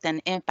effect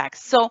and impact.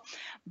 So,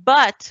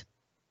 but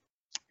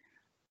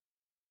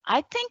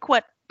I think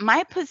what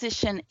my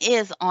position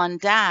is on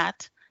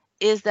that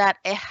is that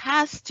it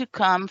has to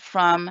come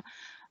from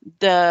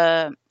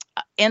the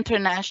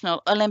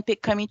International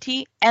Olympic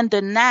Committee and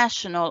the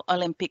National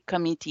Olympic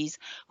Committees,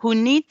 who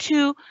need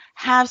to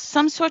have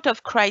some sort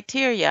of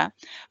criteria.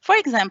 For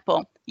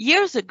example,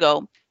 years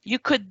ago, you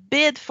could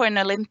bid for an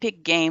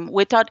Olympic game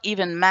without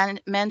even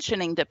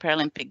mentioning the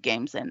Paralympic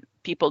Games, and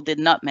people did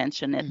not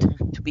mention it,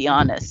 to be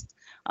honest.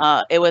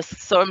 It was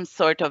some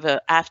sort of an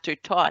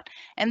afterthought.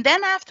 And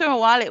then after a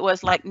while, it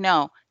was like,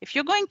 no, if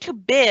you're going to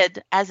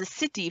bid as a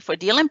city for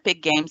the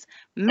Olympic Games,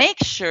 make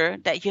sure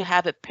that you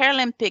have a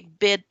Paralympic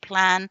bid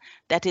plan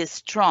that is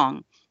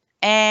strong.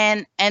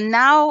 And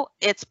now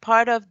it's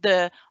part of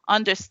the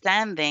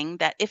understanding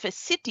that if a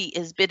city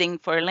is bidding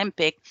for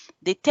Olympic,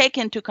 they take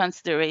into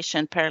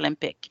consideration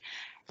Paralympic.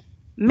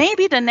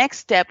 Maybe the next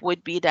step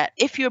would be that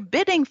if you're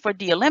bidding for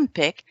the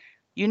Olympic,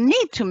 you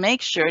need to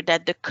make sure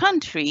that the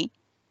country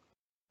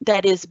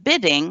that is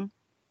bidding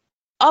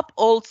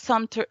uphold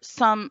some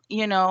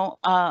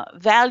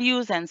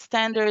values and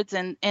standards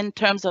in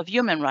terms of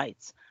human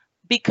rights,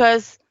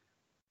 because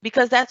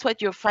that's what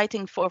you're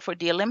fighting for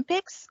the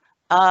Olympics.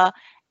 But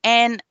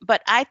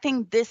I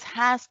think this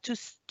has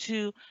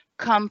to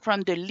come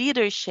from the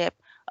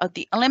leadership of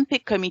the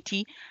Olympic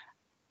Committee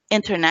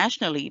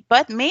internationally,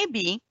 but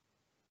maybe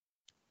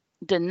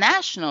the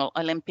National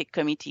Olympic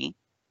Committee,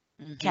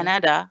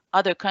 Canada,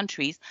 other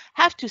countries,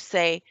 have to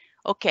say,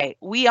 okay,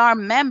 we are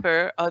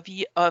member of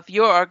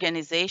your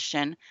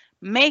organization.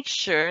 Make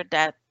sure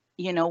that,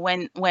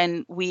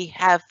 when we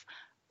have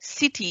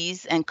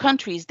cities and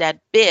countries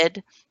that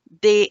bid,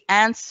 they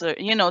answer,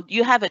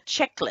 you have a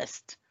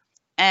checklist,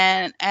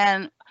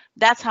 and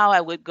that's how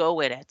I would go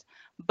with it.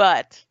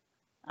 But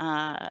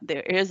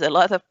there is a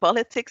lot of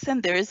politics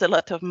and there is a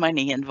lot of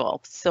money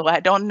involved. So I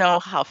don't know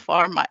how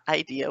far my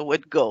idea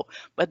would go,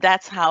 but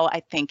that's how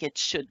I think it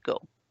should go.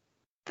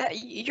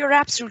 You're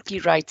absolutely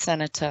right,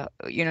 Senator.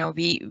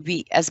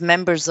 We as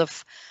members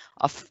of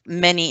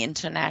many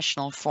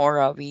international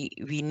fora, we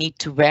need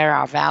to wear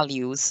our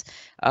values.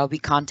 We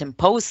can't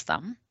impose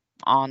them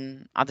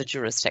on other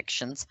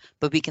jurisdictions,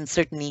 but we can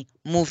certainly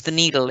move the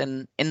needle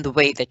in the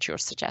way that you're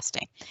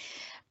suggesting.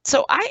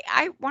 So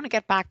I want to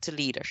get back to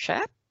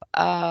leadership,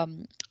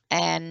 and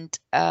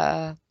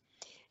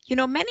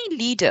many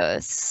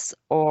leaders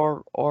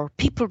or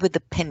people with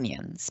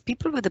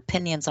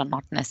opinions are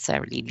not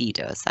necessarily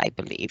leaders, I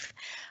believe.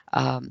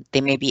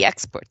 They may be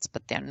experts,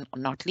 but they're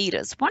not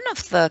leaders. One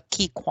of the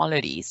key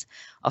qualities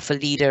of a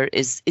leader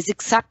is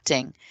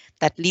accepting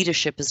that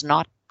leadership is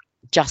not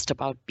just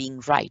about being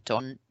right,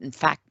 or in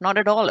fact, not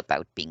at all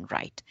about being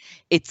right.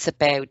 It's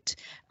about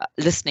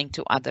listening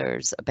to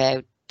others,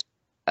 about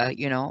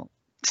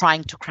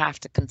trying to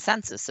craft a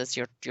consensus, as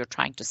you're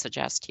trying to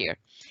suggest here.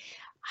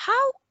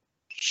 How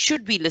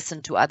should we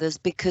listen to others?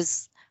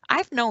 Because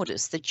I've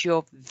noticed that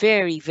you're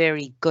very,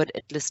 very good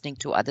at listening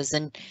to others,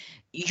 and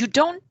you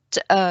don't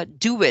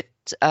do it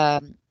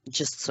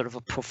just sort of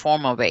a pro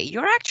forma way.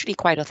 You're actually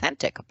quite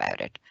authentic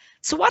about it.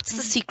 So what's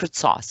the secret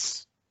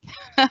sauce?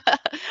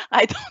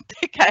 I don't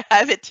think I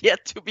have it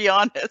yet, to be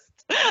honest.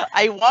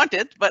 I want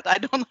it, but I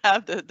don't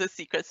have the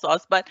secret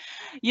sauce. But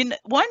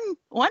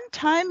one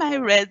time I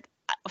read,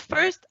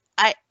 first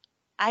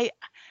I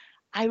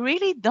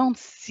really don't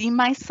see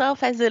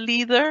myself as a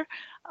leader.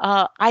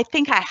 I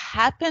think I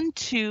happen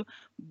to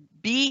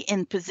be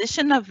in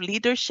position of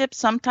leadership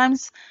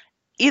sometimes,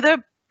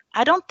 either,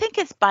 I don't think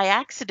it's by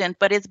accident,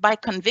 but it's by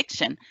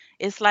conviction.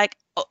 It's like,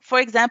 for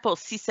example,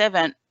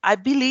 C7, I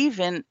believe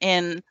in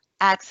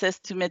access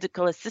to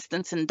medical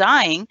assistance in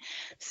dying.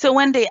 So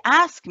when they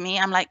ask me,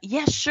 I'm like,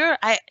 yeah, sure.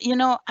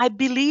 I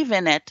believe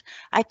in it.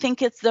 I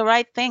think it's the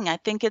right thing. I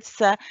think it's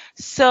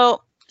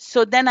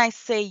so then I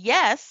say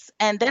yes,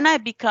 and then I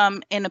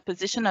become in a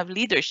position of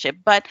leadership,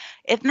 but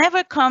it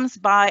never comes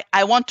by,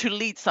 I want to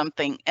lead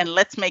something and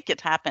let's make it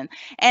happen.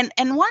 And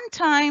one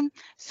time,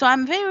 so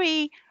I'm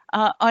very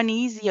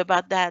uneasy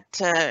about that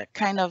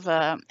kind of,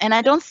 and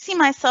I don't see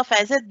myself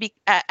as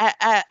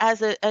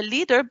as a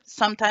leader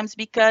sometimes,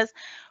 because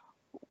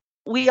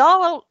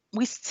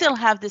we still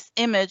have this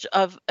image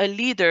of a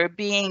leader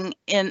being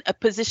in a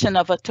position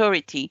of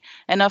authority.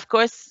 And of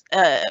course,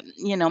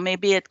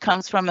 maybe it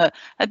comes from a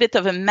bit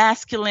of a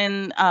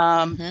masculine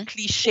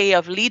cliche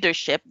of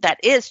leadership that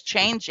is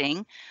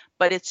changing,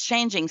 but it's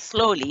changing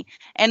slowly.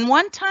 And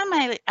one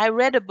time I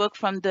read a book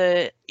from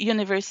the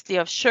University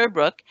of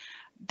Sherbrooke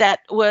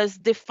that was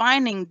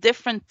defining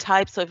different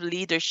types of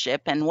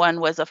leadership. And one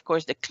was, of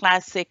course, the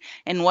classic,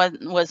 and one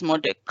was more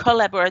the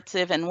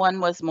collaborative, and one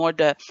was more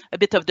a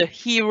bit of the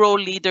hero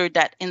leader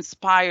that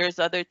inspires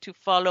others to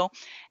follow.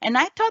 And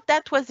I thought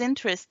that was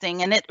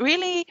interesting. And it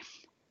really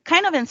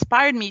kind of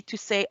inspired me to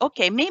say,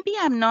 okay, maybe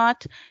I'm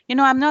not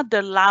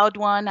the loud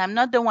one. I'm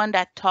not the one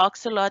that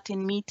talks a lot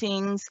in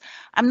meetings.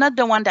 I'm not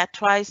the one that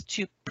tries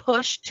to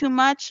push too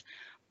much,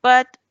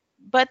 but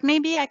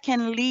maybe I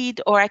can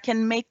lead, or I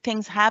can make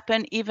things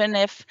happen, even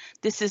if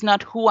this is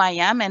not who I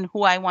am and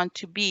who I want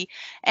to be.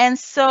 And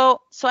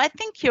so I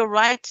think you're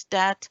right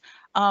that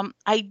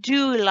I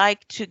do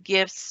like to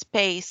give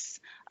space,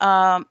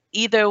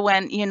 either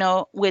when,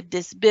 with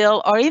this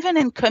bill, or even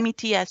in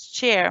committee as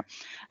chair.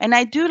 And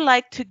I do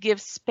like to give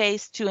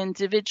space to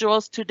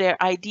individuals, to their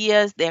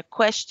ideas, their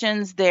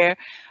questions, their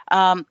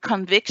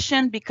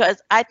conviction, because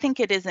I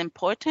think it is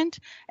important.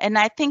 And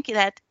I think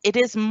that it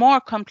is more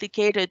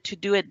complicated to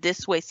do it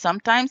this way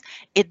sometimes.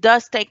 It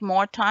does take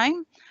more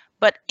time,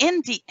 but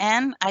in the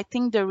end, I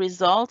think the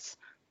results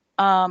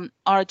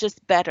are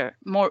just better,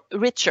 more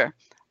richer.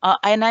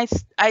 And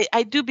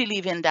I do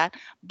believe in that.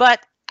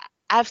 But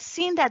I've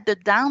seen that the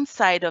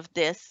downside of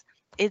this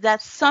is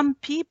that some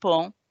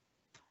people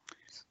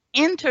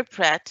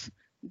interpret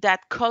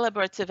that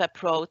collaborative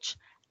approach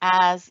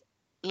as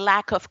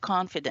lack of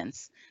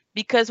confidence,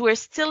 because we're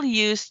still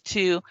used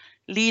to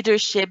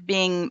leadership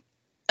being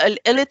a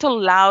little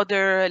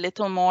louder, a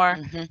little more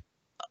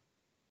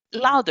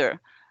louder.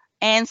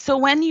 And so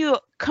when you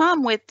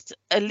come with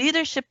a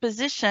leadership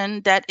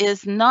position that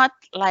is not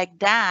like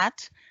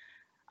that,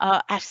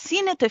 I've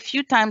seen it a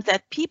few times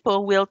that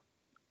people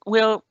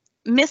will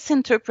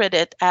misinterpret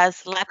it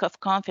as lack of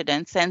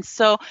confidence. And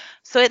so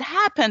it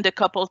happened a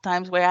couple of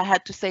times where I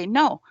had to say,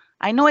 no,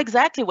 I know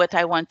exactly what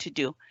I want to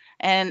do.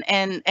 And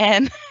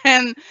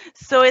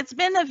so it's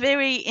been a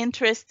very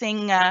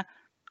interesting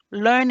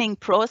learning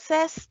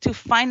process to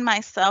find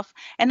myself.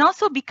 And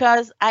also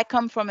because I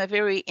come from a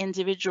very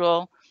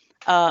individual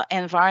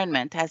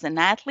environment as an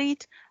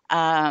athlete,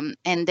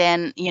 and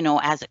then,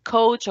 as a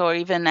coach, or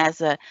even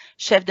as a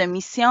chef de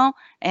mission.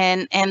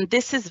 And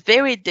this is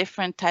very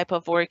different type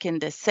of work in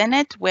the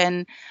Senate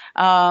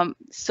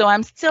so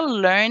I'm still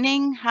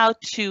learning how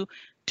to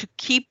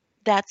keep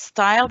that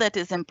style that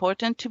is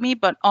important to me,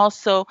 but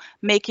also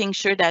making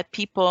sure that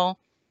people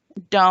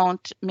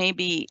don't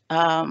maybe,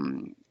 I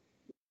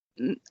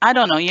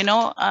don't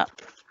know, I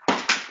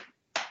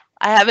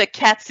have a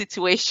cat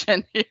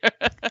situation here.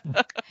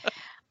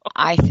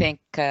 I think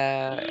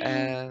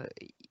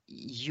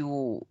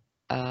you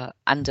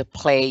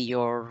underplay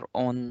your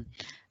own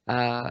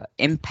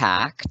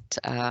impact,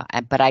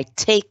 but I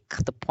take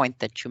the point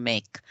that you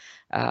make,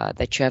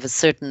 that you have a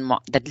certain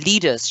that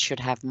leaders should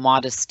have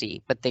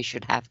modesty, but they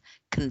should have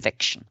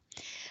conviction.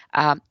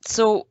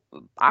 So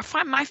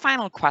my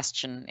final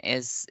question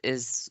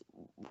is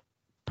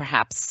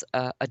perhaps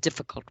a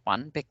difficult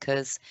one,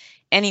 because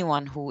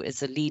anyone who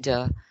is a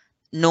leader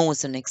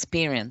knows and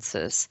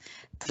experiences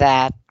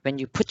that when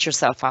you put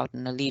yourself out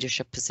in a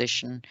leadership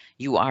position,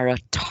 you are a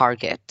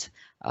target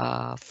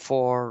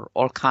for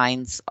all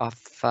kinds of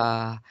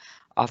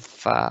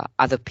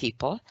other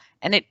people.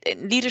 And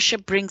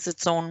leadership brings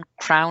its own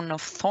crown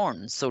of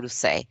thorns, so to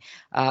say.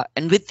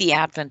 And with the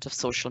advent of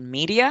social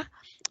media,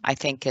 I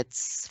think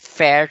it's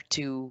fair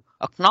to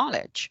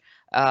acknowledge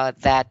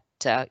that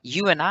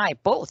you and I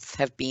both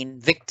have been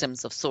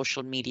victims of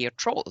social media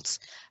trolls.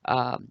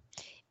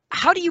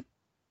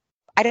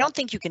 I don't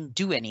think you can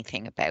do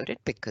anything about it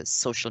because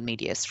social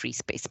media is free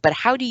space, but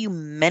how do you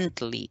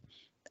mentally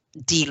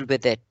deal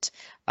with it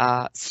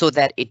so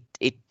that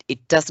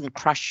it doesn't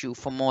crush you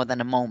for more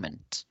than a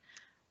moment?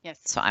 Yes.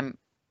 So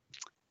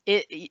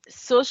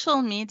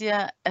social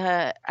media,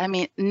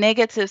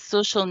 negative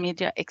social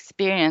media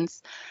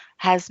experience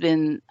has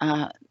been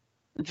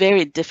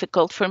very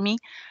difficult for me.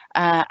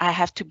 I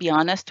have to be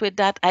honest with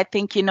that. I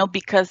think,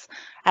 because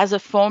as a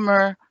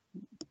former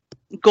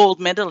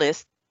gold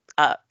medalist,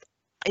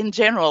 in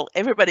general,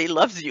 everybody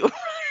loves you.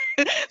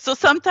 So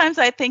sometimes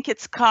I think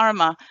it's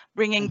karma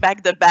bringing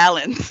back the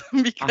balance,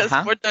 because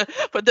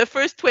for the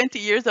first 20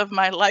 years of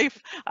my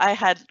life, I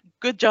had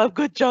good job,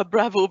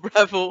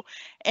 bravo.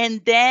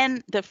 And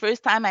then the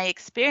first time I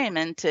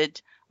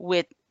experimented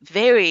with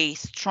very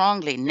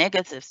strongly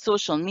negative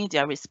social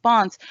media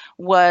response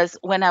was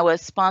when I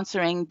was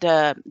sponsoring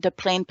the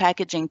plain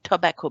packaging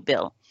tobacco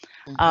bill.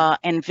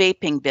 And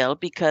vaping bill,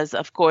 because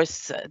of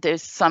course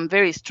there's some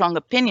very strong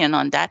opinion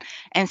on that.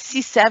 And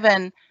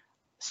C7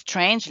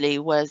 strangely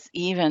was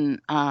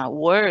even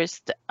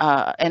worse,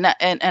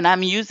 and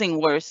I'm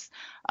using worse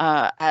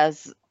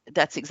as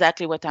that's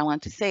exactly what I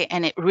want to say.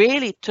 And it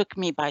really took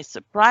me by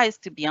surprise,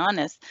 to be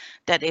honest,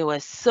 that it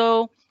was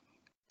so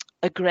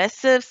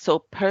aggressive, so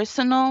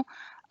personal.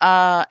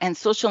 And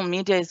social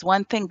media is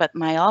one thing, but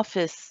my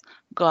office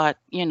got,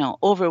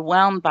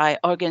 overwhelmed by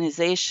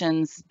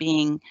organizations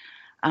being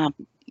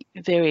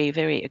very,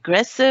 very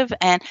aggressive.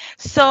 And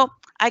so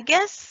I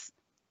guess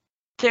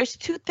there's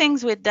two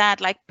things with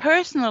that. Like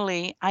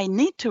personally, I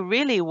need to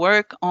really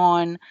work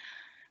on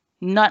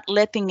not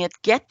letting it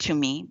get to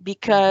me,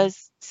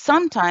 because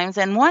sometimes,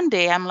 and one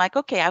day I'm like,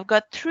 okay, I've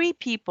got 3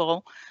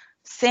 people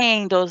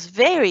saying those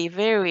very,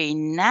 very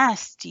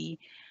nasty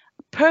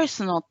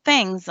personal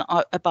things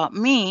about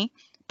me,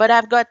 but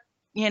I've got,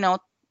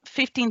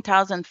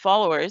 15,000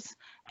 followers,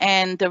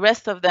 and the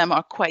rest of them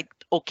are quite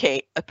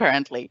okay,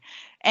 apparently.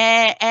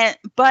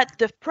 But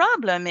the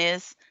problem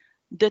is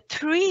the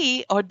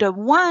 3 or the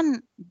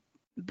 1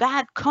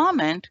 bad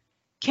comment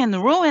can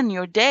ruin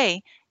your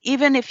day,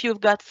 even if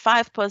you've got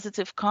 5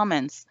 positive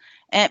comments.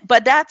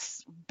 But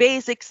that's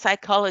basic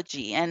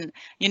psychology. And,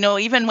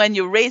 even when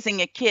you're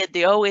raising a kid,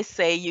 they always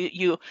say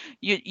you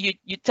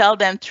tell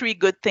them 3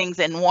 good things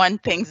and 1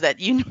 thing that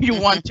you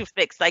want to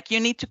fix. Like, you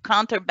need to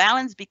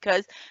counterbalance,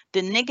 because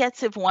the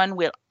negative one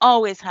will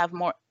always have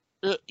more,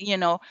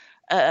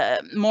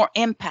 more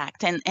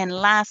impact and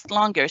last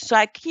longer.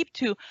 So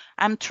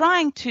I'm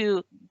trying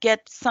to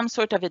get some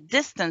sort of a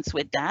distance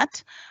with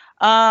that.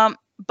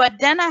 But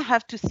then I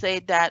have to say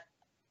that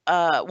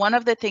one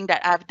of the things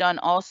that I've done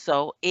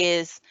also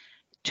is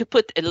to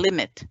put a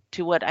limit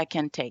to what I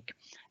can take.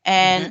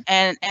 And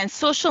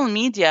social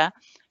media,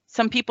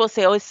 some people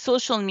say, oh, it's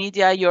social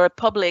media, you're a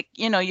public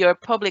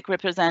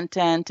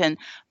representative.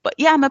 But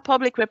yeah, I'm a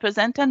public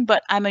representative,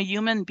 but I'm a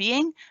human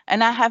being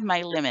and I have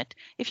my limit.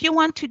 If you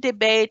want to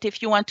debate,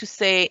 if you want to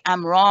say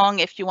I'm wrong,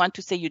 if you want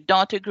to say you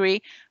don't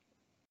agree,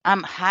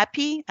 I'm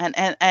happy and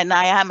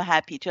I am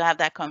happy to have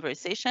that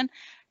conversation.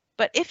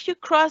 But if you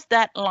cross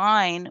that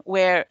line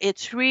where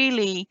it's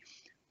really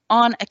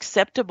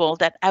unacceptable,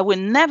 that I would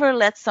never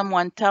let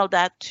someone tell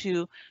that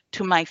to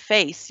my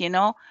face,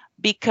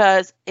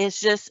 because it's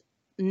just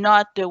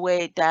not the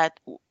way that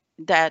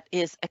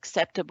is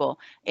acceptable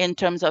in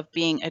terms of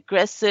being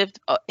aggressive,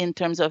 in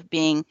terms of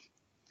being,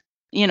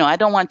 I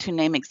don't want to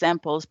name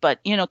examples,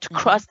 but, to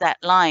cross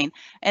that line.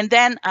 And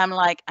then I'm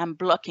like, I'm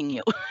blocking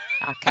you.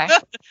 Okay.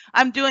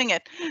 I'm doing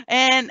it.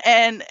 And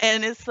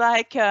it's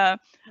like,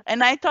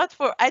 and I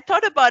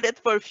thought about it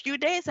for a few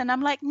days, and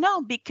I'm like,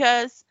 no,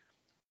 because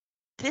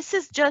this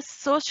is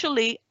just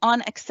socially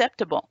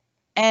unacceptable.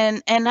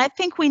 And I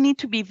think we need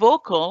to be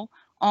vocal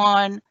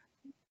on,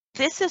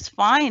 this is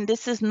fine.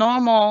 This is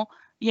normal,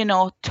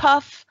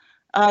 tough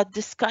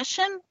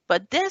discussion,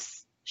 but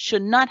this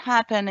should not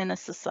happen in a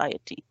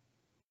society,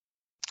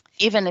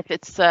 even if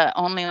it's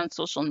only on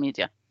social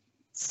media.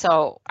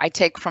 So I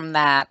take from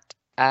that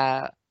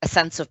a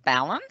sense of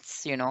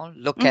balance,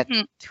 look at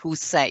who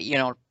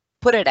say,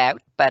 put it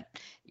out, but,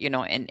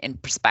 in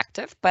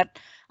perspective. But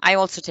I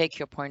also take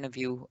your point of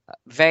view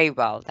very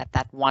well,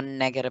 that 1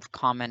 negative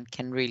comment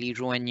can really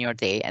ruin your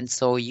day. And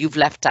so you've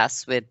left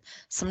us with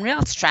some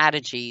real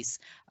strategies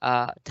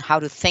how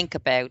to think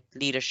about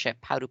leadership,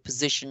 how to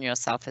position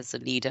yourself as a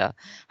leader,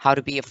 how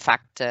to be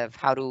effective,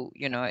 how to,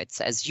 it's,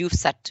 as you've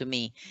said to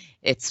me,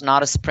 it's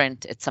not a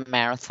sprint, it's a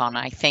marathon.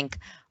 I think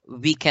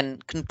we can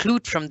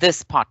conclude from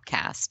this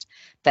podcast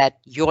that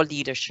your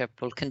leadership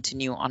will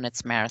continue on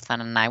its marathon.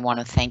 And I want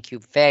to thank you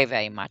very,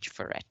 very much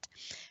for it,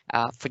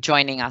 for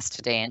joining us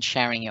today and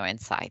sharing your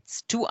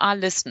insights. To our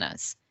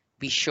listeners,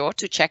 be sure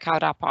to check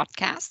out our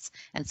podcasts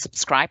and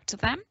subscribe to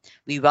them.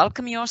 We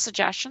welcome your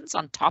suggestions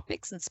on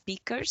topics and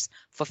speakers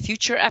for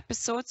future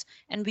episodes,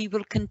 and we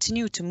will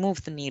continue to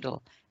move the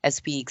needle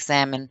as we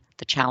examine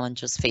the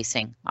challenges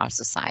facing our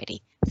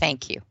society.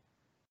 Thank you.